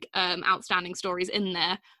great, like, outstanding stories in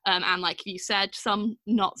there, and like you said, some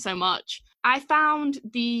not so much. I found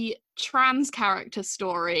the trans character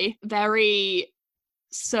story very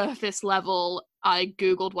surface level. I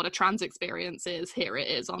googled what a trans experience is. Here it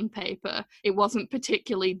is on paper. It wasn't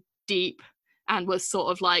particularly deep, and was sort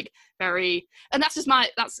of like very, and Izzy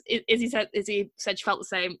said she felt the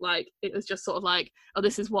same, like it was just sort of like, oh,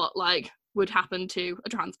 this is what like would happen to a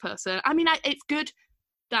trans person. I mean, it's good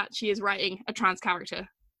that she is writing a trans character,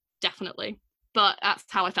 definitely, but that's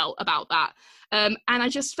how I felt about that. And I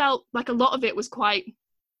just felt like a lot of it was quite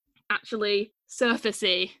actually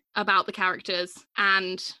surfacey about the characters,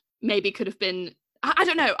 and maybe could have been, I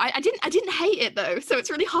don't know. I didn't hate it though, so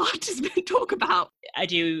it's really hard to talk about. I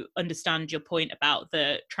do understand your point about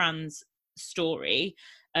the trans story.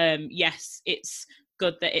 Yes, it's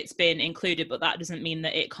good that it's been included, but that doesn't mean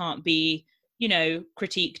that it can't be,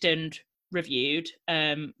 critiqued and reviewed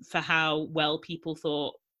for how well people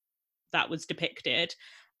thought that was depicted.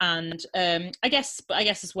 And I guess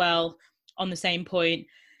as well, on the same point,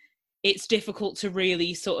 it's difficult to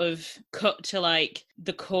really sort of cut to like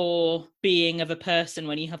the core being of a person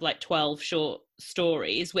when you have like 12 short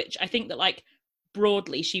stories, which I think that like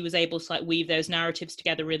broadly she was able to like weave those narratives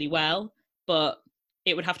together really well, but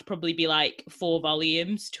it would have to probably be like 4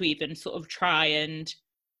 volumes to even sort of try and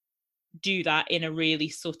do that in a really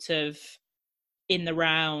sort of in the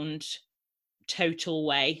round total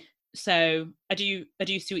way. So I do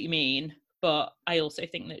see what you mean, but I also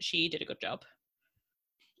think that she did a good job.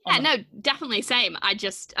 Yeah, no, definitely same. I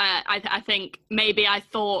just, I think maybe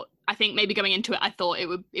going into it, I thought it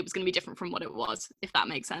was going to be different from what it was, if that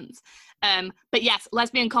makes sense. But yes,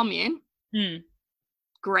 Lesbian Commune,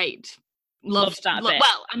 great. Loved that bit.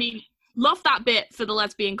 Well, I mean, love that bit for the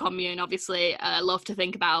Lesbian Commune, obviously. Love to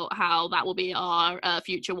think about how that will be our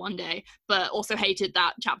future one day, but also hated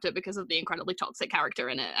that chapter because of the incredibly toxic character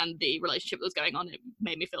in it and the relationship that was going on. It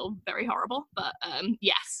made me feel very horrible, but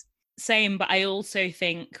yes. Same, but I also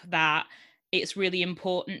think that it's really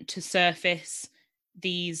important to surface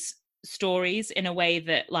these stories in a way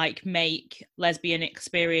that like make lesbian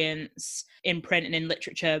experience in print and in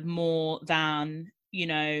literature more than,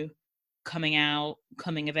 coming out,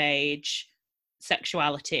 coming of age,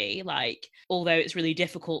 sexuality. Like, although it's really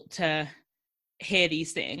difficult to hear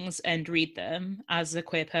these things and read them as a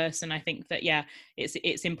queer person, I think that, yeah,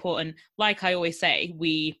 it's important. Like I always say,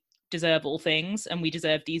 we deserve all things, and we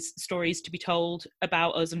deserve these stories to be told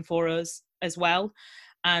about us and for us as well.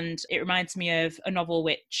 And it reminds me of a novel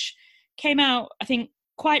which came out, I think,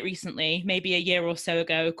 quite recently, maybe a year or so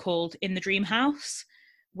ago, called In the Dream House,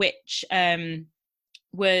 which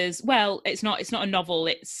was, well, it's not a novel,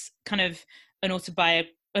 it's kind of an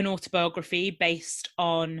autobiography based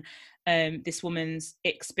on this woman's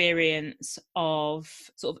experience of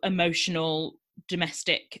sort of emotional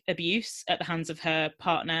domestic abuse at the hands of her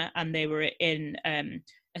partner, and they were in a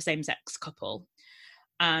same-sex couple.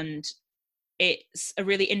 And it's a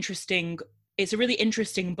really interesting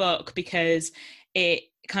book because it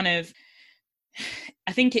kind of,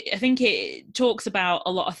 I think it talks about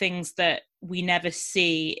a lot of things that we never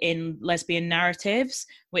see in lesbian narratives,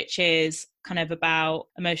 which is kind of about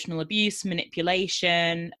emotional abuse,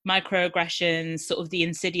 manipulation, microaggressions, sort of the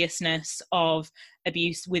insidiousness of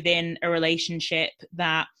abuse within a relationship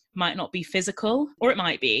that might not be physical, or it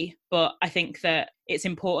might be, but I think that it's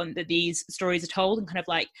important that these stories are told, and kind of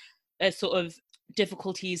like a sort of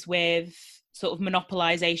difficulties with sort of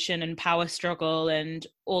monopolization and power struggle and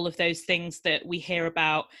all of those things that we hear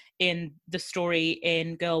about in the story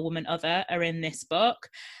in Girl, Woman, Other are in this book.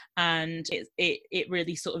 And it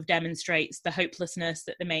really sort of demonstrates the hopelessness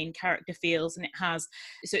that the main character feels, and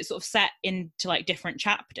it's sort of set into like different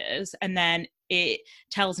chapters, and then it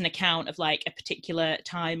tells an account of like a particular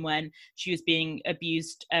time when she was being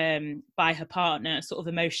abused by her partner sort of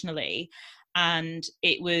emotionally, and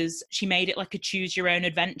she made it like a choose your own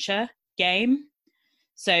adventure game.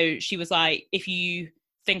 So she was like, if you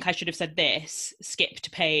think I should have said this, skip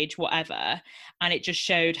to page whatever. And it just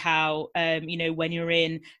showed how when you're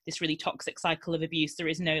in this really toxic cycle of abuse, there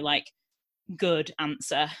is no like good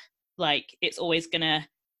answer. Like, it's always gonna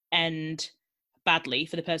end badly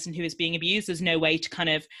for the person who is being abused. There's no way to kind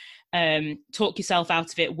of talk yourself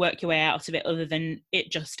out of it, work your way out of it, other than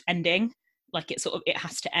it just ending. Like, it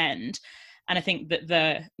has to end. And I think that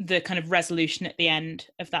the kind of resolution at the end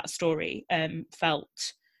of that story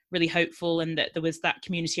felt really hopeful, and that there was that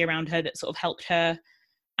community around her that sort of helped her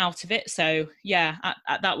out of it. So yeah,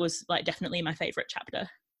 that was like definitely my favorite chapter.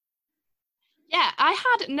 Yeah, I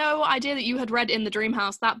had no idea that you had read In the Dream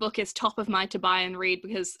House. That book is top of my to buy and read,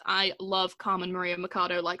 because I love Carmen Maria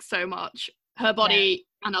Machado like so much. Her Body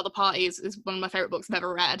and Other Parties is one of my favorite books I've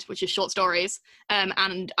ever read, which is short stories.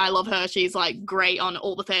 And I love her. She's like great on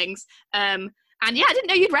all the things. And yeah, I didn't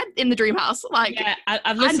know you'd read In the Dream House. Like, yeah,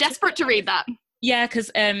 I'm desperate to read that. Yeah,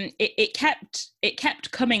 because it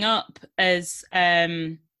kept coming up as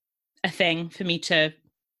a thing for me to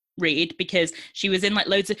read, because she was in like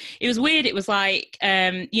loads of, it was weird. It was like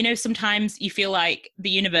sometimes you feel like the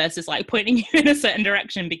universe is like pointing you in a certain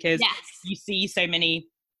direction, because you see so many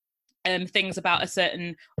things about a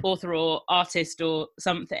certain author or artist or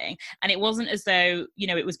something, and it wasn't as though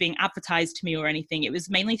it was being advertised to me or anything. It was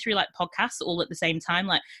mainly through like podcasts all at the same time,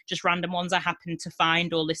 like just random ones I happened to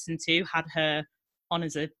find or listen to had her on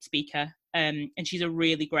as a speaker, and she's a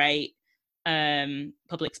really great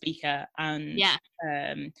public speaker. And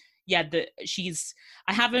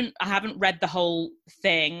I haven't read the whole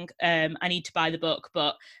thing. I need to buy the book,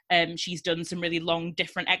 but she's done some really long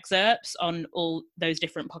different excerpts on all those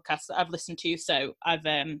different podcasts that I've listened to, so I've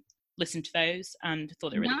listened to those and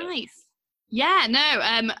thought they were really good. Yeah,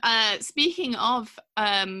 no, speaking of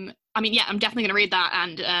I'm definitely going to read that,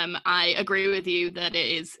 and I agree with you that it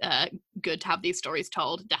is good to have these stories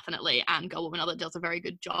told, definitely, and Girl, Woman, Other does a very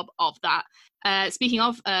good job of that. Speaking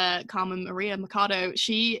of Carmen Maria Machado,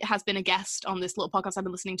 she has been a guest on this little podcast I've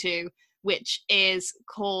been listening to, which is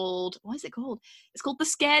called, what is it called? It's called The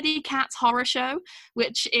Scaredy Cats Horror Show,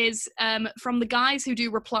 which is from the guys who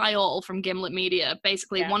do Reply All from Gimlet Media.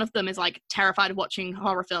 Basically, one of them is like terrified of watching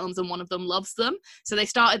horror films, and one of them loves them. So they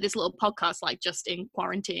started this little podcast like just in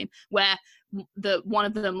quarantine, where one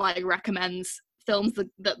of them like recommends films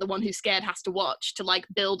that the one who's scared has to watch to like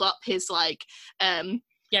build up his like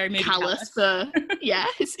scary movie Callous for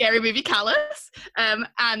his scary movie Callous,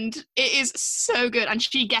 and it is so good. And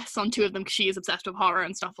she guests on two of them because she is obsessed with horror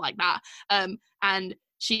and stuff like that, and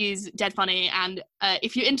she's dead funny. And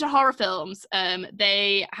if you're into horror films,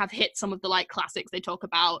 they have hit some of the like classics. They talk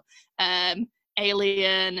about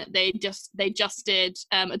Alien. They just did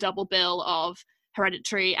a double bill of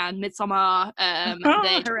Hereditary and Midsommar.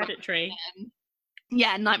 Hereditary.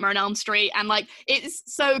 Nightmare on Elm Street, and like it's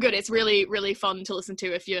so good. It's really, really fun to listen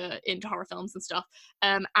to if you're into horror films and stuff.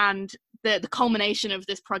 And the culmination of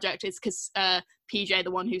this project is because PJ,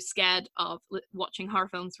 the one who's scared of watching horror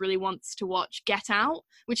films, really wants to watch Get Out,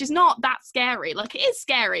 which is not that scary. Like, it is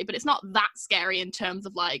scary, but it's not that scary in terms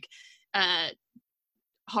of like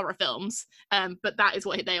horror films, but that is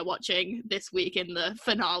what they are watching this week in the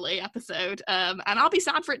finale episode, and I'll be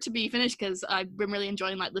sad for it to be finished, because I've been really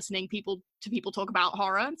enjoying like listening people talk about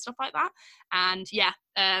horror and stuff like that. And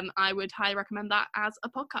I would highly recommend that as a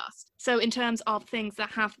podcast. So in terms of things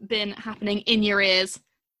that have been happening in your ears,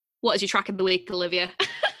 what is your track of the week, Olivia?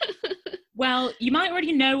 Well, you might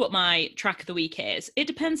already know what my track of the week is. It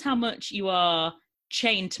depends how much you are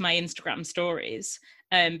chained to my Instagram stories,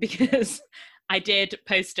 because I did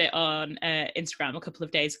post it on Instagram a couple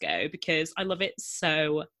of days ago because I love it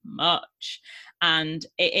so much. And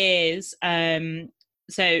it is,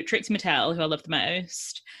 so Trixie Mattel, who I love the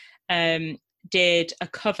most, did a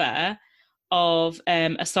cover of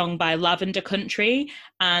a song by Lavender Country.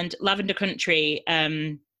 And Lavender Country,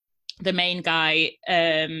 the main guy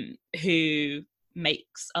who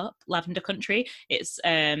makes up Lavender Country. It's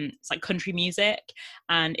like country music,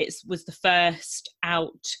 and it was the first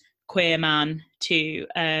out queer man to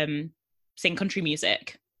sing country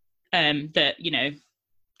music that, you know,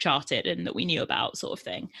 charted and that we knew about, sort of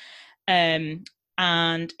thing. And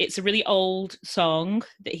it's a really old song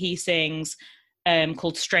that he sings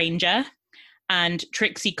called Stranger, and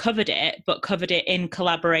Trixie covered it, but covered it in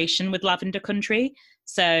collaboration with Lavender Country.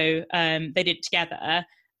 So they did it together,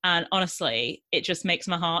 and honestly, it just makes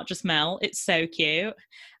my heart just melt. It's so cute.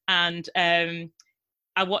 And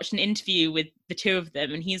I watched an interview with the two of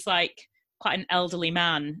them, and he's like quite an elderly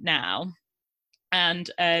man now. And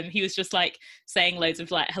he was just like saying loads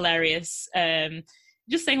of like hilarious,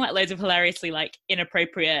 just saying like loads of hilariously like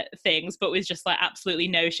inappropriate things, but with just like absolutely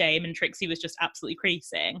no shame. And Trixie was just absolutely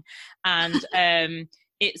creasing. And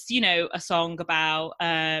it's, you know, a song about,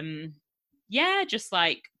 just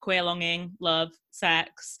like queer longing, love,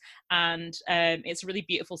 sex. And it's a really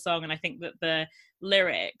beautiful song. And I think that the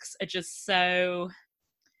lyrics are just so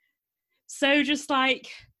just like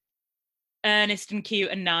earnest and cute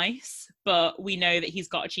and nice, but we know that he's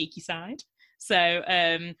got a cheeky side. So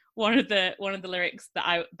one of the lyrics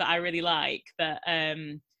that I really like, that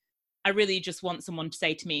I really just want someone to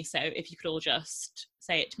say to me, so if you could all just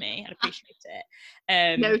say it to me, I'd appreciate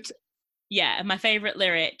it. Note. Yeah, my favourite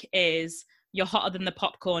lyric is, "You're hotter than the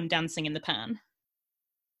popcorn dancing in the pan."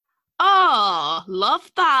 Oh, love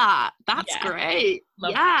that. That's great.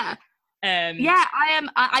 Love that.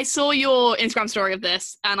 I saw your Instagram story of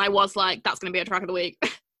this, and I was like, that's going to be a track of the week.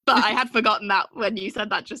 But I had forgotten that when you said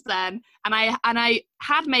that just then. And I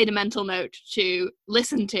had made a mental note to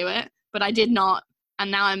listen to it, but I did not. And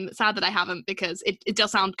now I'm sad that I haven't, because it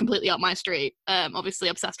does sound completely up my street. Obviously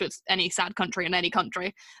obsessed with any sad country in any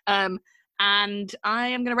country. And I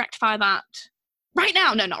am going to rectify that right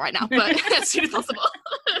now. No, not right now, but as soon as possible.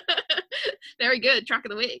 Very good. Track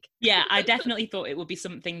of the week. Yeah, I definitely thought it would be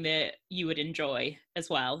something that you would enjoy as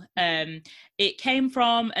well. It came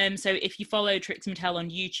from, so if you follow Trixie Mattel on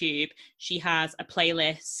YouTube, she has a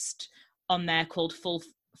playlist on there called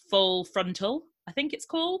Full Frontal, I think it's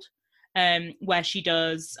called, where she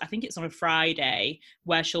does, I think it's on a Friday,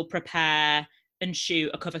 where she'll prepare and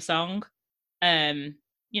shoot a cover song,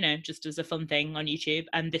 you know, just as a fun thing on YouTube.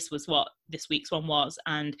 And this was what this week's one was,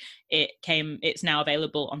 and it's now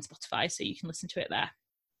available on Spotify, so you can listen to it there.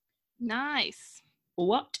 Nice.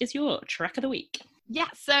 What is your track of the week? Yeah,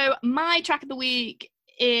 so my track of the week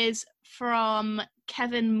is from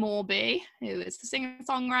Kevin Morby, who is the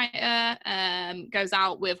singer-songwriter, goes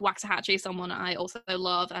out with Waxahachie, someone I also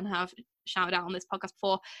love and have shouted out on this podcast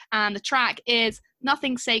before. And the track is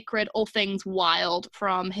Nothing Sacred, All Things Wild,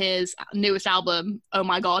 from his newest album, Oh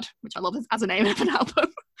My God, which I love as a name of an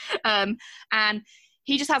album. And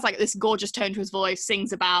he just has like this gorgeous tone to his voice,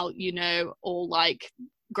 sings about, you know, all like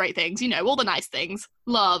great things, you know, all the nice things,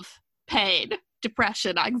 love, pain,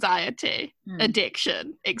 depression, anxiety,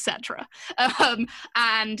 addiction, etc.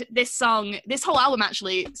 And this whole album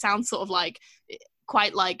actually sounds sort of like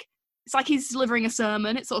quite like, it's like he's delivering a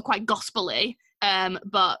sermon. It's sort of quite gospel-y,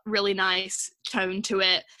 but really nice tone to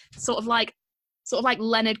it. Sort of like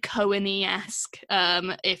Leonard Cohen-esque,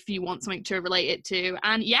 if you want something to relate it to.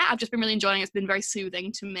 And yeah, I've just been really enjoying it. It's been very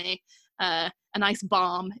soothing to me. A nice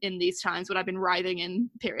balm in these times when I've been writhing in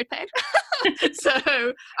period pain. So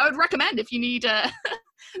I would recommend if you need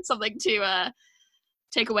something to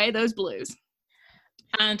take away those blues.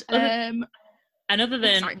 And other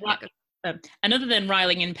than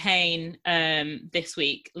riling in pain this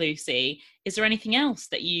week, Lucy, is there anything else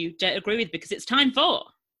that you don't agree with? Because it's time for...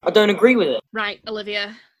 I don't agree with it. Right,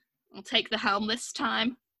 Olivia, I'll take the helm this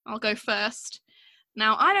time. I'll go first.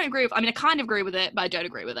 Now, I kind of agree with it, but I don't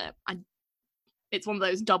agree with it. It's one of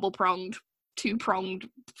those double-pronged, two-pronged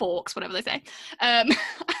forks, whatever they say.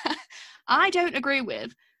 I don't agree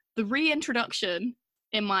with the reintroduction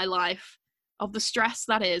in my life of the stress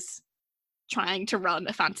that is trying to run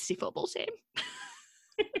a fantasy football team.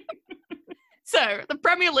 So the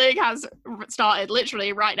Premier League has started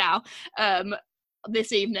literally right now,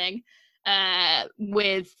 this evening,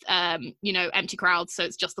 with empty crowds, so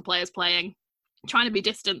it's just the players playing, trying to be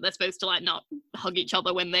distant. They're supposed to like not hug each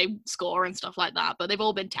other when they score and stuff like that, but they've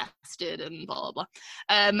all been tested and blah blah blah.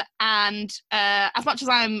 And as much as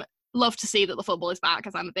I'm love to see that the football is back,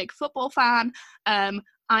 because I'm a big football fan,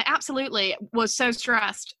 I absolutely was so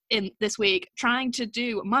stressed in this week trying to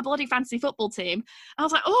do my bloody fantasy football team. I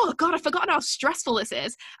was like, oh God, I've forgotten how stressful this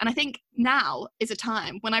is. And I think now is a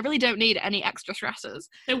time when I really don't need any extra stresses.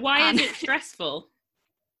 So why is it stressful?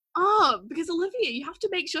 Oh, because Olivia, you have to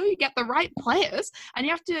make sure you get the right players, and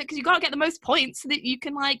you have to, because you got to get the most points so that you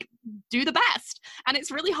can like do the best. And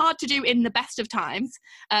it's really hard to do in the best of times,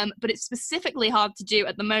 but it's specifically hard to do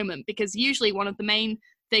at the moment because usually one of the main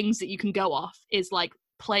things that you can go off is like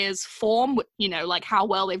players' form, you know, like how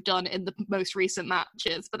well they've done in the most recent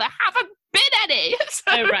matches. But there haven't been any. So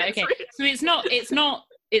oh right, okay. So it's not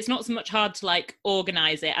so much hard to like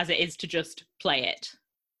organize it as it is to just play it.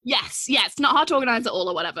 Yes, it's not hard to organize at all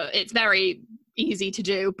or whatever. It's very easy to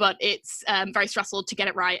do, but it's very stressful to get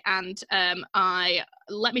it right. And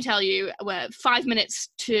let me tell you, we're 5 minutes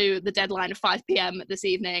to the deadline of 5 p.m. this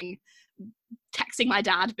evening, texting my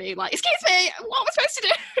dad, being like, "Excuse me, what am I supposed to do?"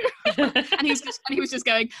 and he was just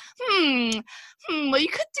going, well, you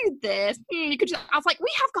could do this. You could. I was like,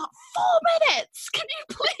 "We have got 4 minutes. Can you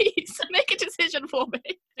please make a decision for me?"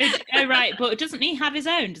 Oh right, but doesn't he have his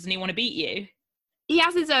own? Doesn't he want to beat you? He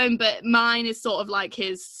has his own, but mine is sort of like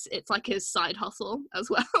it's like his side hustle as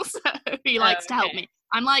well. So he likes to help me.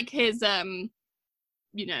 I'm like his,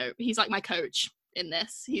 you know, he's like my coach in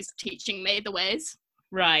this. He's teaching me the ways.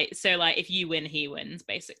 Right. So like if you win, he wins,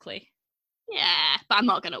 basically. Yeah, but I'm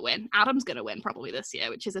not going to win. Adam's going to win probably this year,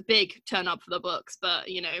 which is a big turn up for the books. But,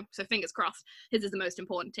 you know, so fingers crossed, his is the most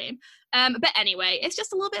important team. But anyway, it's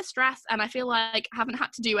just a little bit of stress. And I feel like I haven't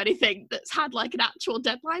had to do anything that's had like an actual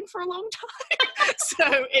deadline for a long time.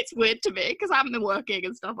 So it's weird to me because I haven't been working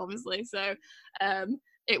and stuff, obviously. So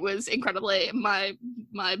it was incredibly, my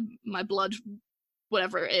blood,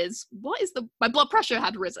 whatever it is, my blood pressure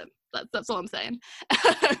had risen. That's all I'm saying.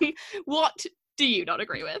 What do you not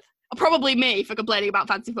agree with? Probably me for complaining about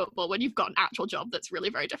fantasy football when you've got an actual job that's really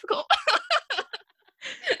very difficult.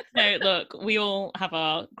 No, look, we all have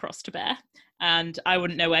our cross to bear, and I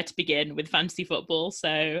wouldn't know where to begin with fantasy football,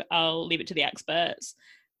 so I'll leave it to the experts.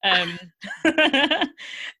 I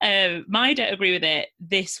don't agree with it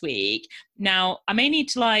this week. Now, I may need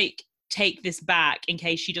to like take this back in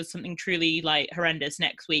case she does something truly like horrendous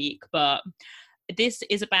next week, but this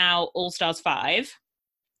is about All Stars 5.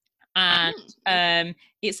 And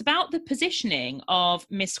it's about the positioning of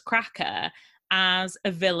Miss Cracker as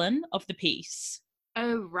a villain of the piece.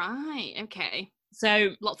 Oh, right. Okay.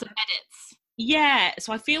 So lots of edits. Yeah.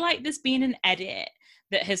 So I feel like there's been an edit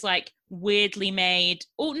that has like weirdly made,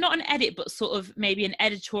 or not an edit, but sort of maybe an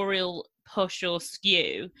editorial push or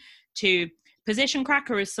skew to position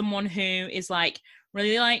Cracker as someone who is like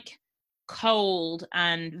really like cold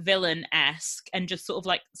and villain-esque and just sort of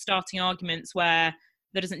like starting arguments where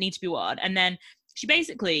there doesn't need to be one. And then she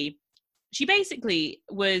basically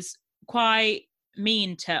was quite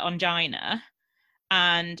mean to Ongina,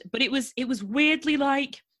 but it was weirdly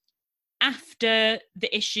like after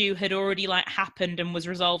the issue had already like happened and was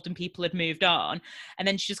resolved and people had moved on, and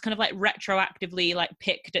then she just kind of like retroactively like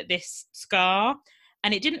picked at this scar,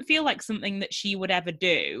 and it didn't feel like something that she would ever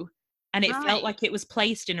do, and it felt like it was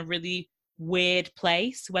placed in a really weird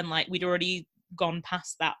place when like we'd already gone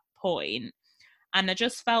past that point. And I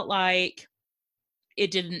just felt like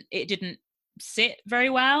it didn't sit very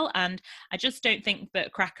well. And I just don't think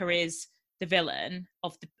that Cracker is the villain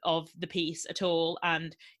of the piece at all.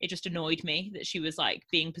 And it just annoyed me that she was like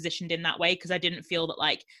being positioned in that way, because I didn't feel that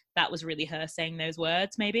like that was really her saying those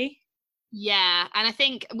words, maybe. Yeah, and I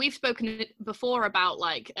think we've spoken before about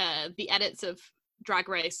like the edits of Drag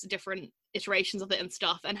Race, different iterations of it and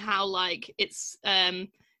stuff, and how like it's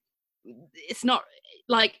not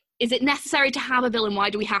like, is it necessary to have a villain?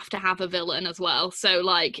 Why do we have to have a villain as well? So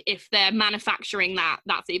like if they're manufacturing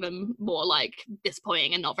that's even more like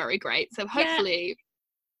disappointing and not very great. So hopefully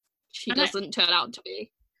she doesn't turn out to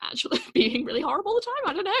be actually being really horrible all the time.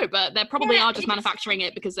 I don't know, but they probably are just manufacturing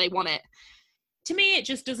it because they want it. To me, it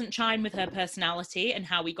just doesn't chime with her personality and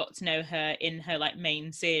how we got to know her in her like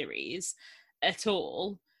main series at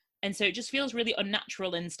all. And so it just feels really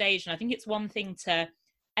unnatural in stage. And I think it's one thing to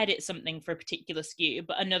edit something for a particular skew,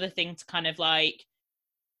 but another thing to kind of like,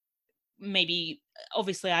 maybe,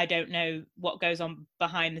 obviously I don't know what goes on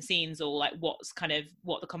behind the scenes or like what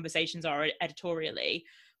the conversations are editorially,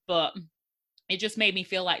 but it just made me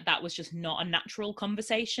feel like that was just not a natural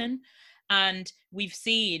conversation. And we've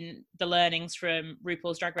seen the learnings from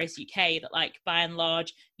RuPaul's Drag Race UK that like by and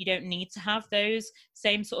large you don't need to have those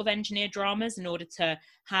same sort of engineered dramas in order to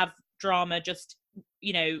have drama just,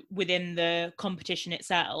 you know, within the competition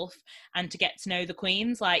itself and to get to know the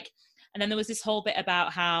queens. Like, and then there was this whole bit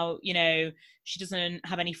about how, you know, she doesn't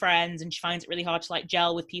have any friends and she finds it really hard to like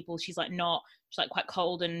gel with people. She's like quite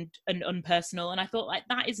cold and unpersonal. And I thought like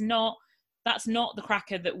that's not the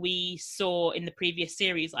Cracker that we saw in the previous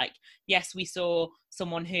series. Like, yes, we saw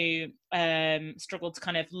someone who struggled to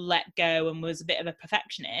kind of let go and was a bit of a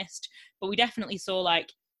perfectionist, but we definitely saw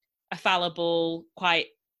like a fallible, quite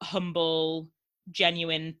humble,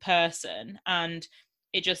 genuine person. And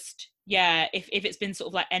it just, if it's been sort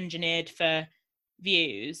of like engineered for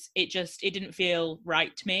views, it didn't feel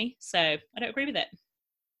right to me. So I don't agree with it.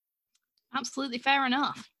 Absolutely fair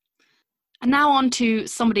enough. And now on to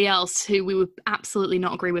somebody else who we would absolutely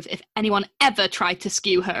not agree with if anyone ever tried to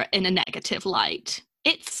skew her in a negative light.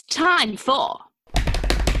 It's time for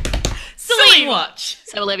Celine Watch!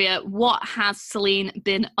 So Olivia, what has Celine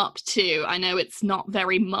been up to? I know it's not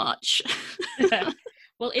very much.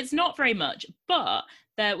 Well, it's not very much, but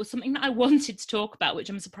there was something that I wanted to talk about, which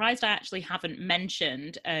I'm surprised I actually haven't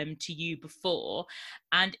mentioned to you before.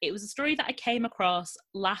 And it was a story that I came across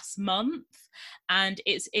last month, and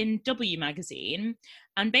it's in W Magazine.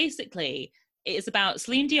 And basically, it is about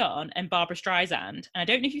Celine Dion and Barbra Streisand. And I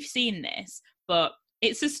don't know if you've seen this, but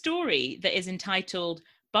it's a story that is entitled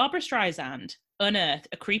Barbra Streisand Unearthed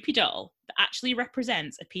a Creepy Doll that actually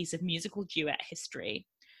represents a piece of musical duet history.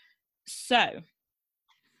 So,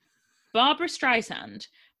 Barbra Streisand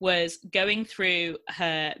was going through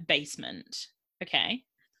her basement, okay?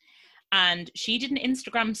 And she did an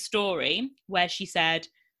Instagram story where she said,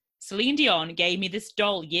 Celine Dion gave me this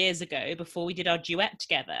doll years ago before we did our duet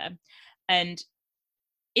together. And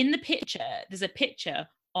in the picture, there's a picture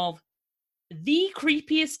of the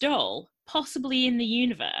creepiest doll possibly in the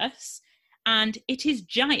universe. And it is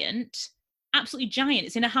giant, absolutely giant.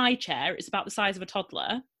 It's in a high chair. It's about the size of a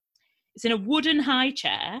toddler. It's in a wooden high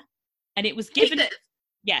chair. And it was given,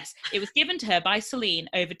 yes, it was given to her by Celine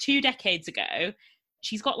over 2 decades ago.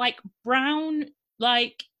 She's got like brown,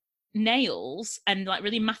 like nails and like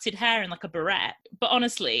really matted hair and like a barrette. But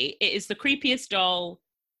honestly, it is the creepiest doll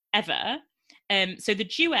ever. So the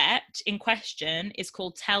duet in question is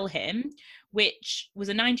called Tell Him, which was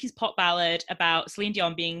a 90s pop ballad about Celine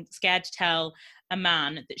Dion being scared to tell a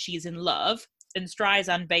man that she's in love, and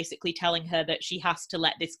Streisand basically telling her that she has to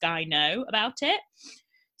let this guy know about it.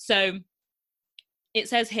 So it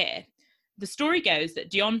says here, the story goes that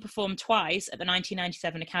Dion performed twice at the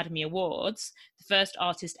 1997 Academy Awards, the first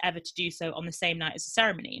artist ever to do so on the same night as the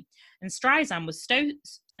ceremony. And Streisand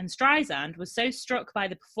was so struck by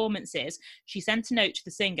the performances, she sent a note to the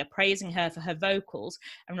singer praising her for her vocals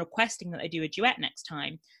and requesting that they do a duet next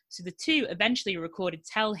time. So the two eventually recorded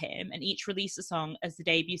Tell Him and each released a song as the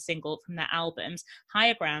debut single from their albums,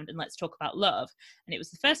 Higher Ground and Let's Talk About Love. And it was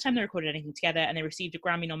the first time they recorded anything together, and they received a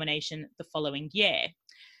Grammy nomination the following year.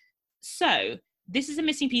 So this is a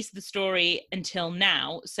missing piece of the story until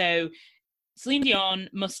now. So Celine Dion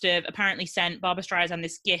must have apparently sent Barbra Streisand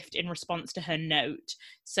this gift in response to her note.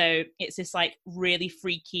 So it's this like really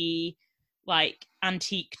freaky, like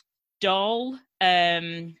antique doll.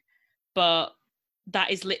 But that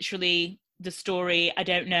is literally the story. I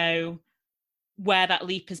don't know where that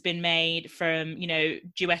leap has been made from, you know,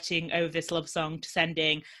 duetting over this love song to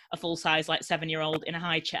sending a full-size like 7-year-old in a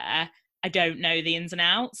high chair. I don't know the ins and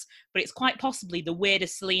outs, but it's quite possibly the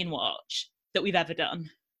weirdest Celine watch that we've ever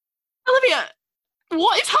done. Olivia,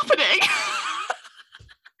 what is happening?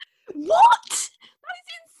 What? That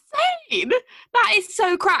is insane. That is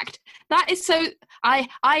so cracked. That is so. I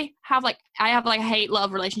have like a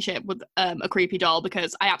hate-love relationship with a creepy doll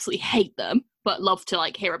because I absolutely hate them, but love to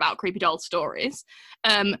like hear about creepy doll stories.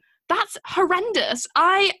 That's horrendous.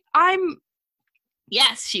 I'm.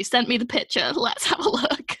 Yes, she sent me the picture. Let's have a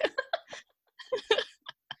look.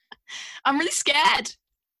 I'm really scared.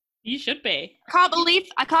 You should be. I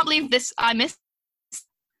can't believe this. I missed.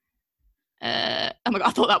 Oh my god!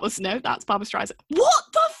 I thought that was that's Barbra Streisand. What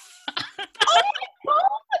the? Oh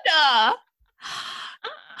my god!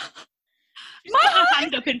 She's got her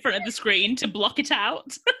hand up in front of the screen to block it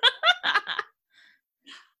out.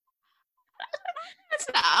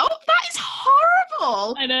 Now that is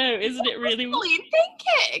horrible. I know, isn't it really? What are you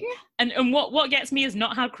thinking? And what gets me is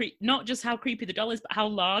not just how creepy the doll is, but how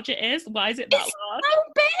large it is. Why is it that large? So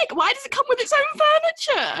big. Why does it come with its own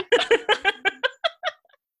furniture?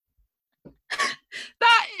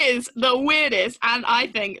 That is the weirdest, and I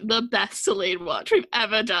think the best Celine watch we've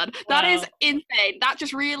ever done. Wow. That is insane. That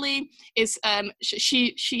just really is.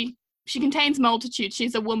 She contains multitude.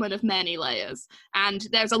 She's a woman of many layers, and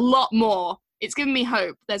there's a lot more. It's given me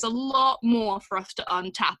hope. There's a lot more for us to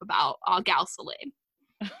untap about our gal Celine.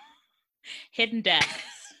 Hidden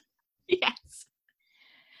depths. Yes.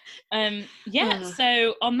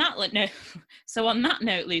 So on that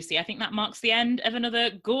note, Lucy, I think that marks the end of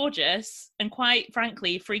another gorgeous and quite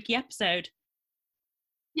frankly freaky episode.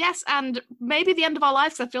 Yes, and maybe the end of our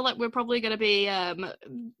lives. I feel like we're probably going to be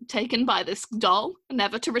taken by this doll,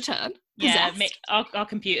 never to return. Yeah, our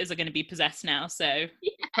computers are going to be possessed now, so...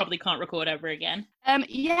 Yes. probably can't record ever again.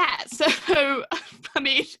 Yeah, so I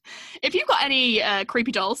mean, if you've got any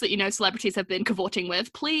creepy dolls that you know celebrities have been cavorting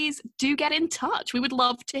with, please do get in touch. We would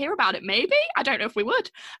love to hear about it. Maybe, I don't know if we would,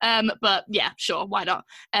 but yeah, sure, why not?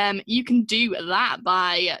 You can do that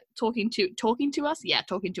by talking to us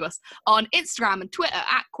on Instagram and Twitter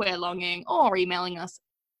at queerlonging, or emailing us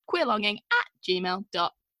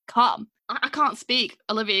queerlonging@gmail.com. I can't speak,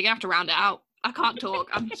 Olivia. You're gonna have to round it out. I can't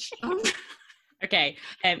talk. Okay,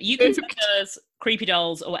 you can send us creepy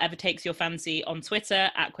dolls or whatever takes your fancy on Twitter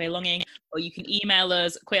at queerlonging, or you can email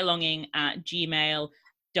us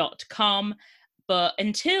queerlonging@gmail.com. But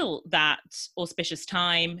until that auspicious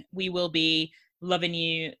time, we will be loving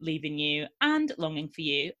you, leaving you, and longing for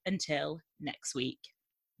you until next week.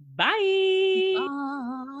 Bye.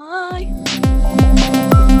 Bye.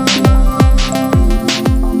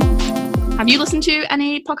 Have you listened to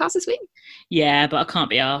any podcasts this week? Yeah, but I can't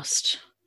be asked.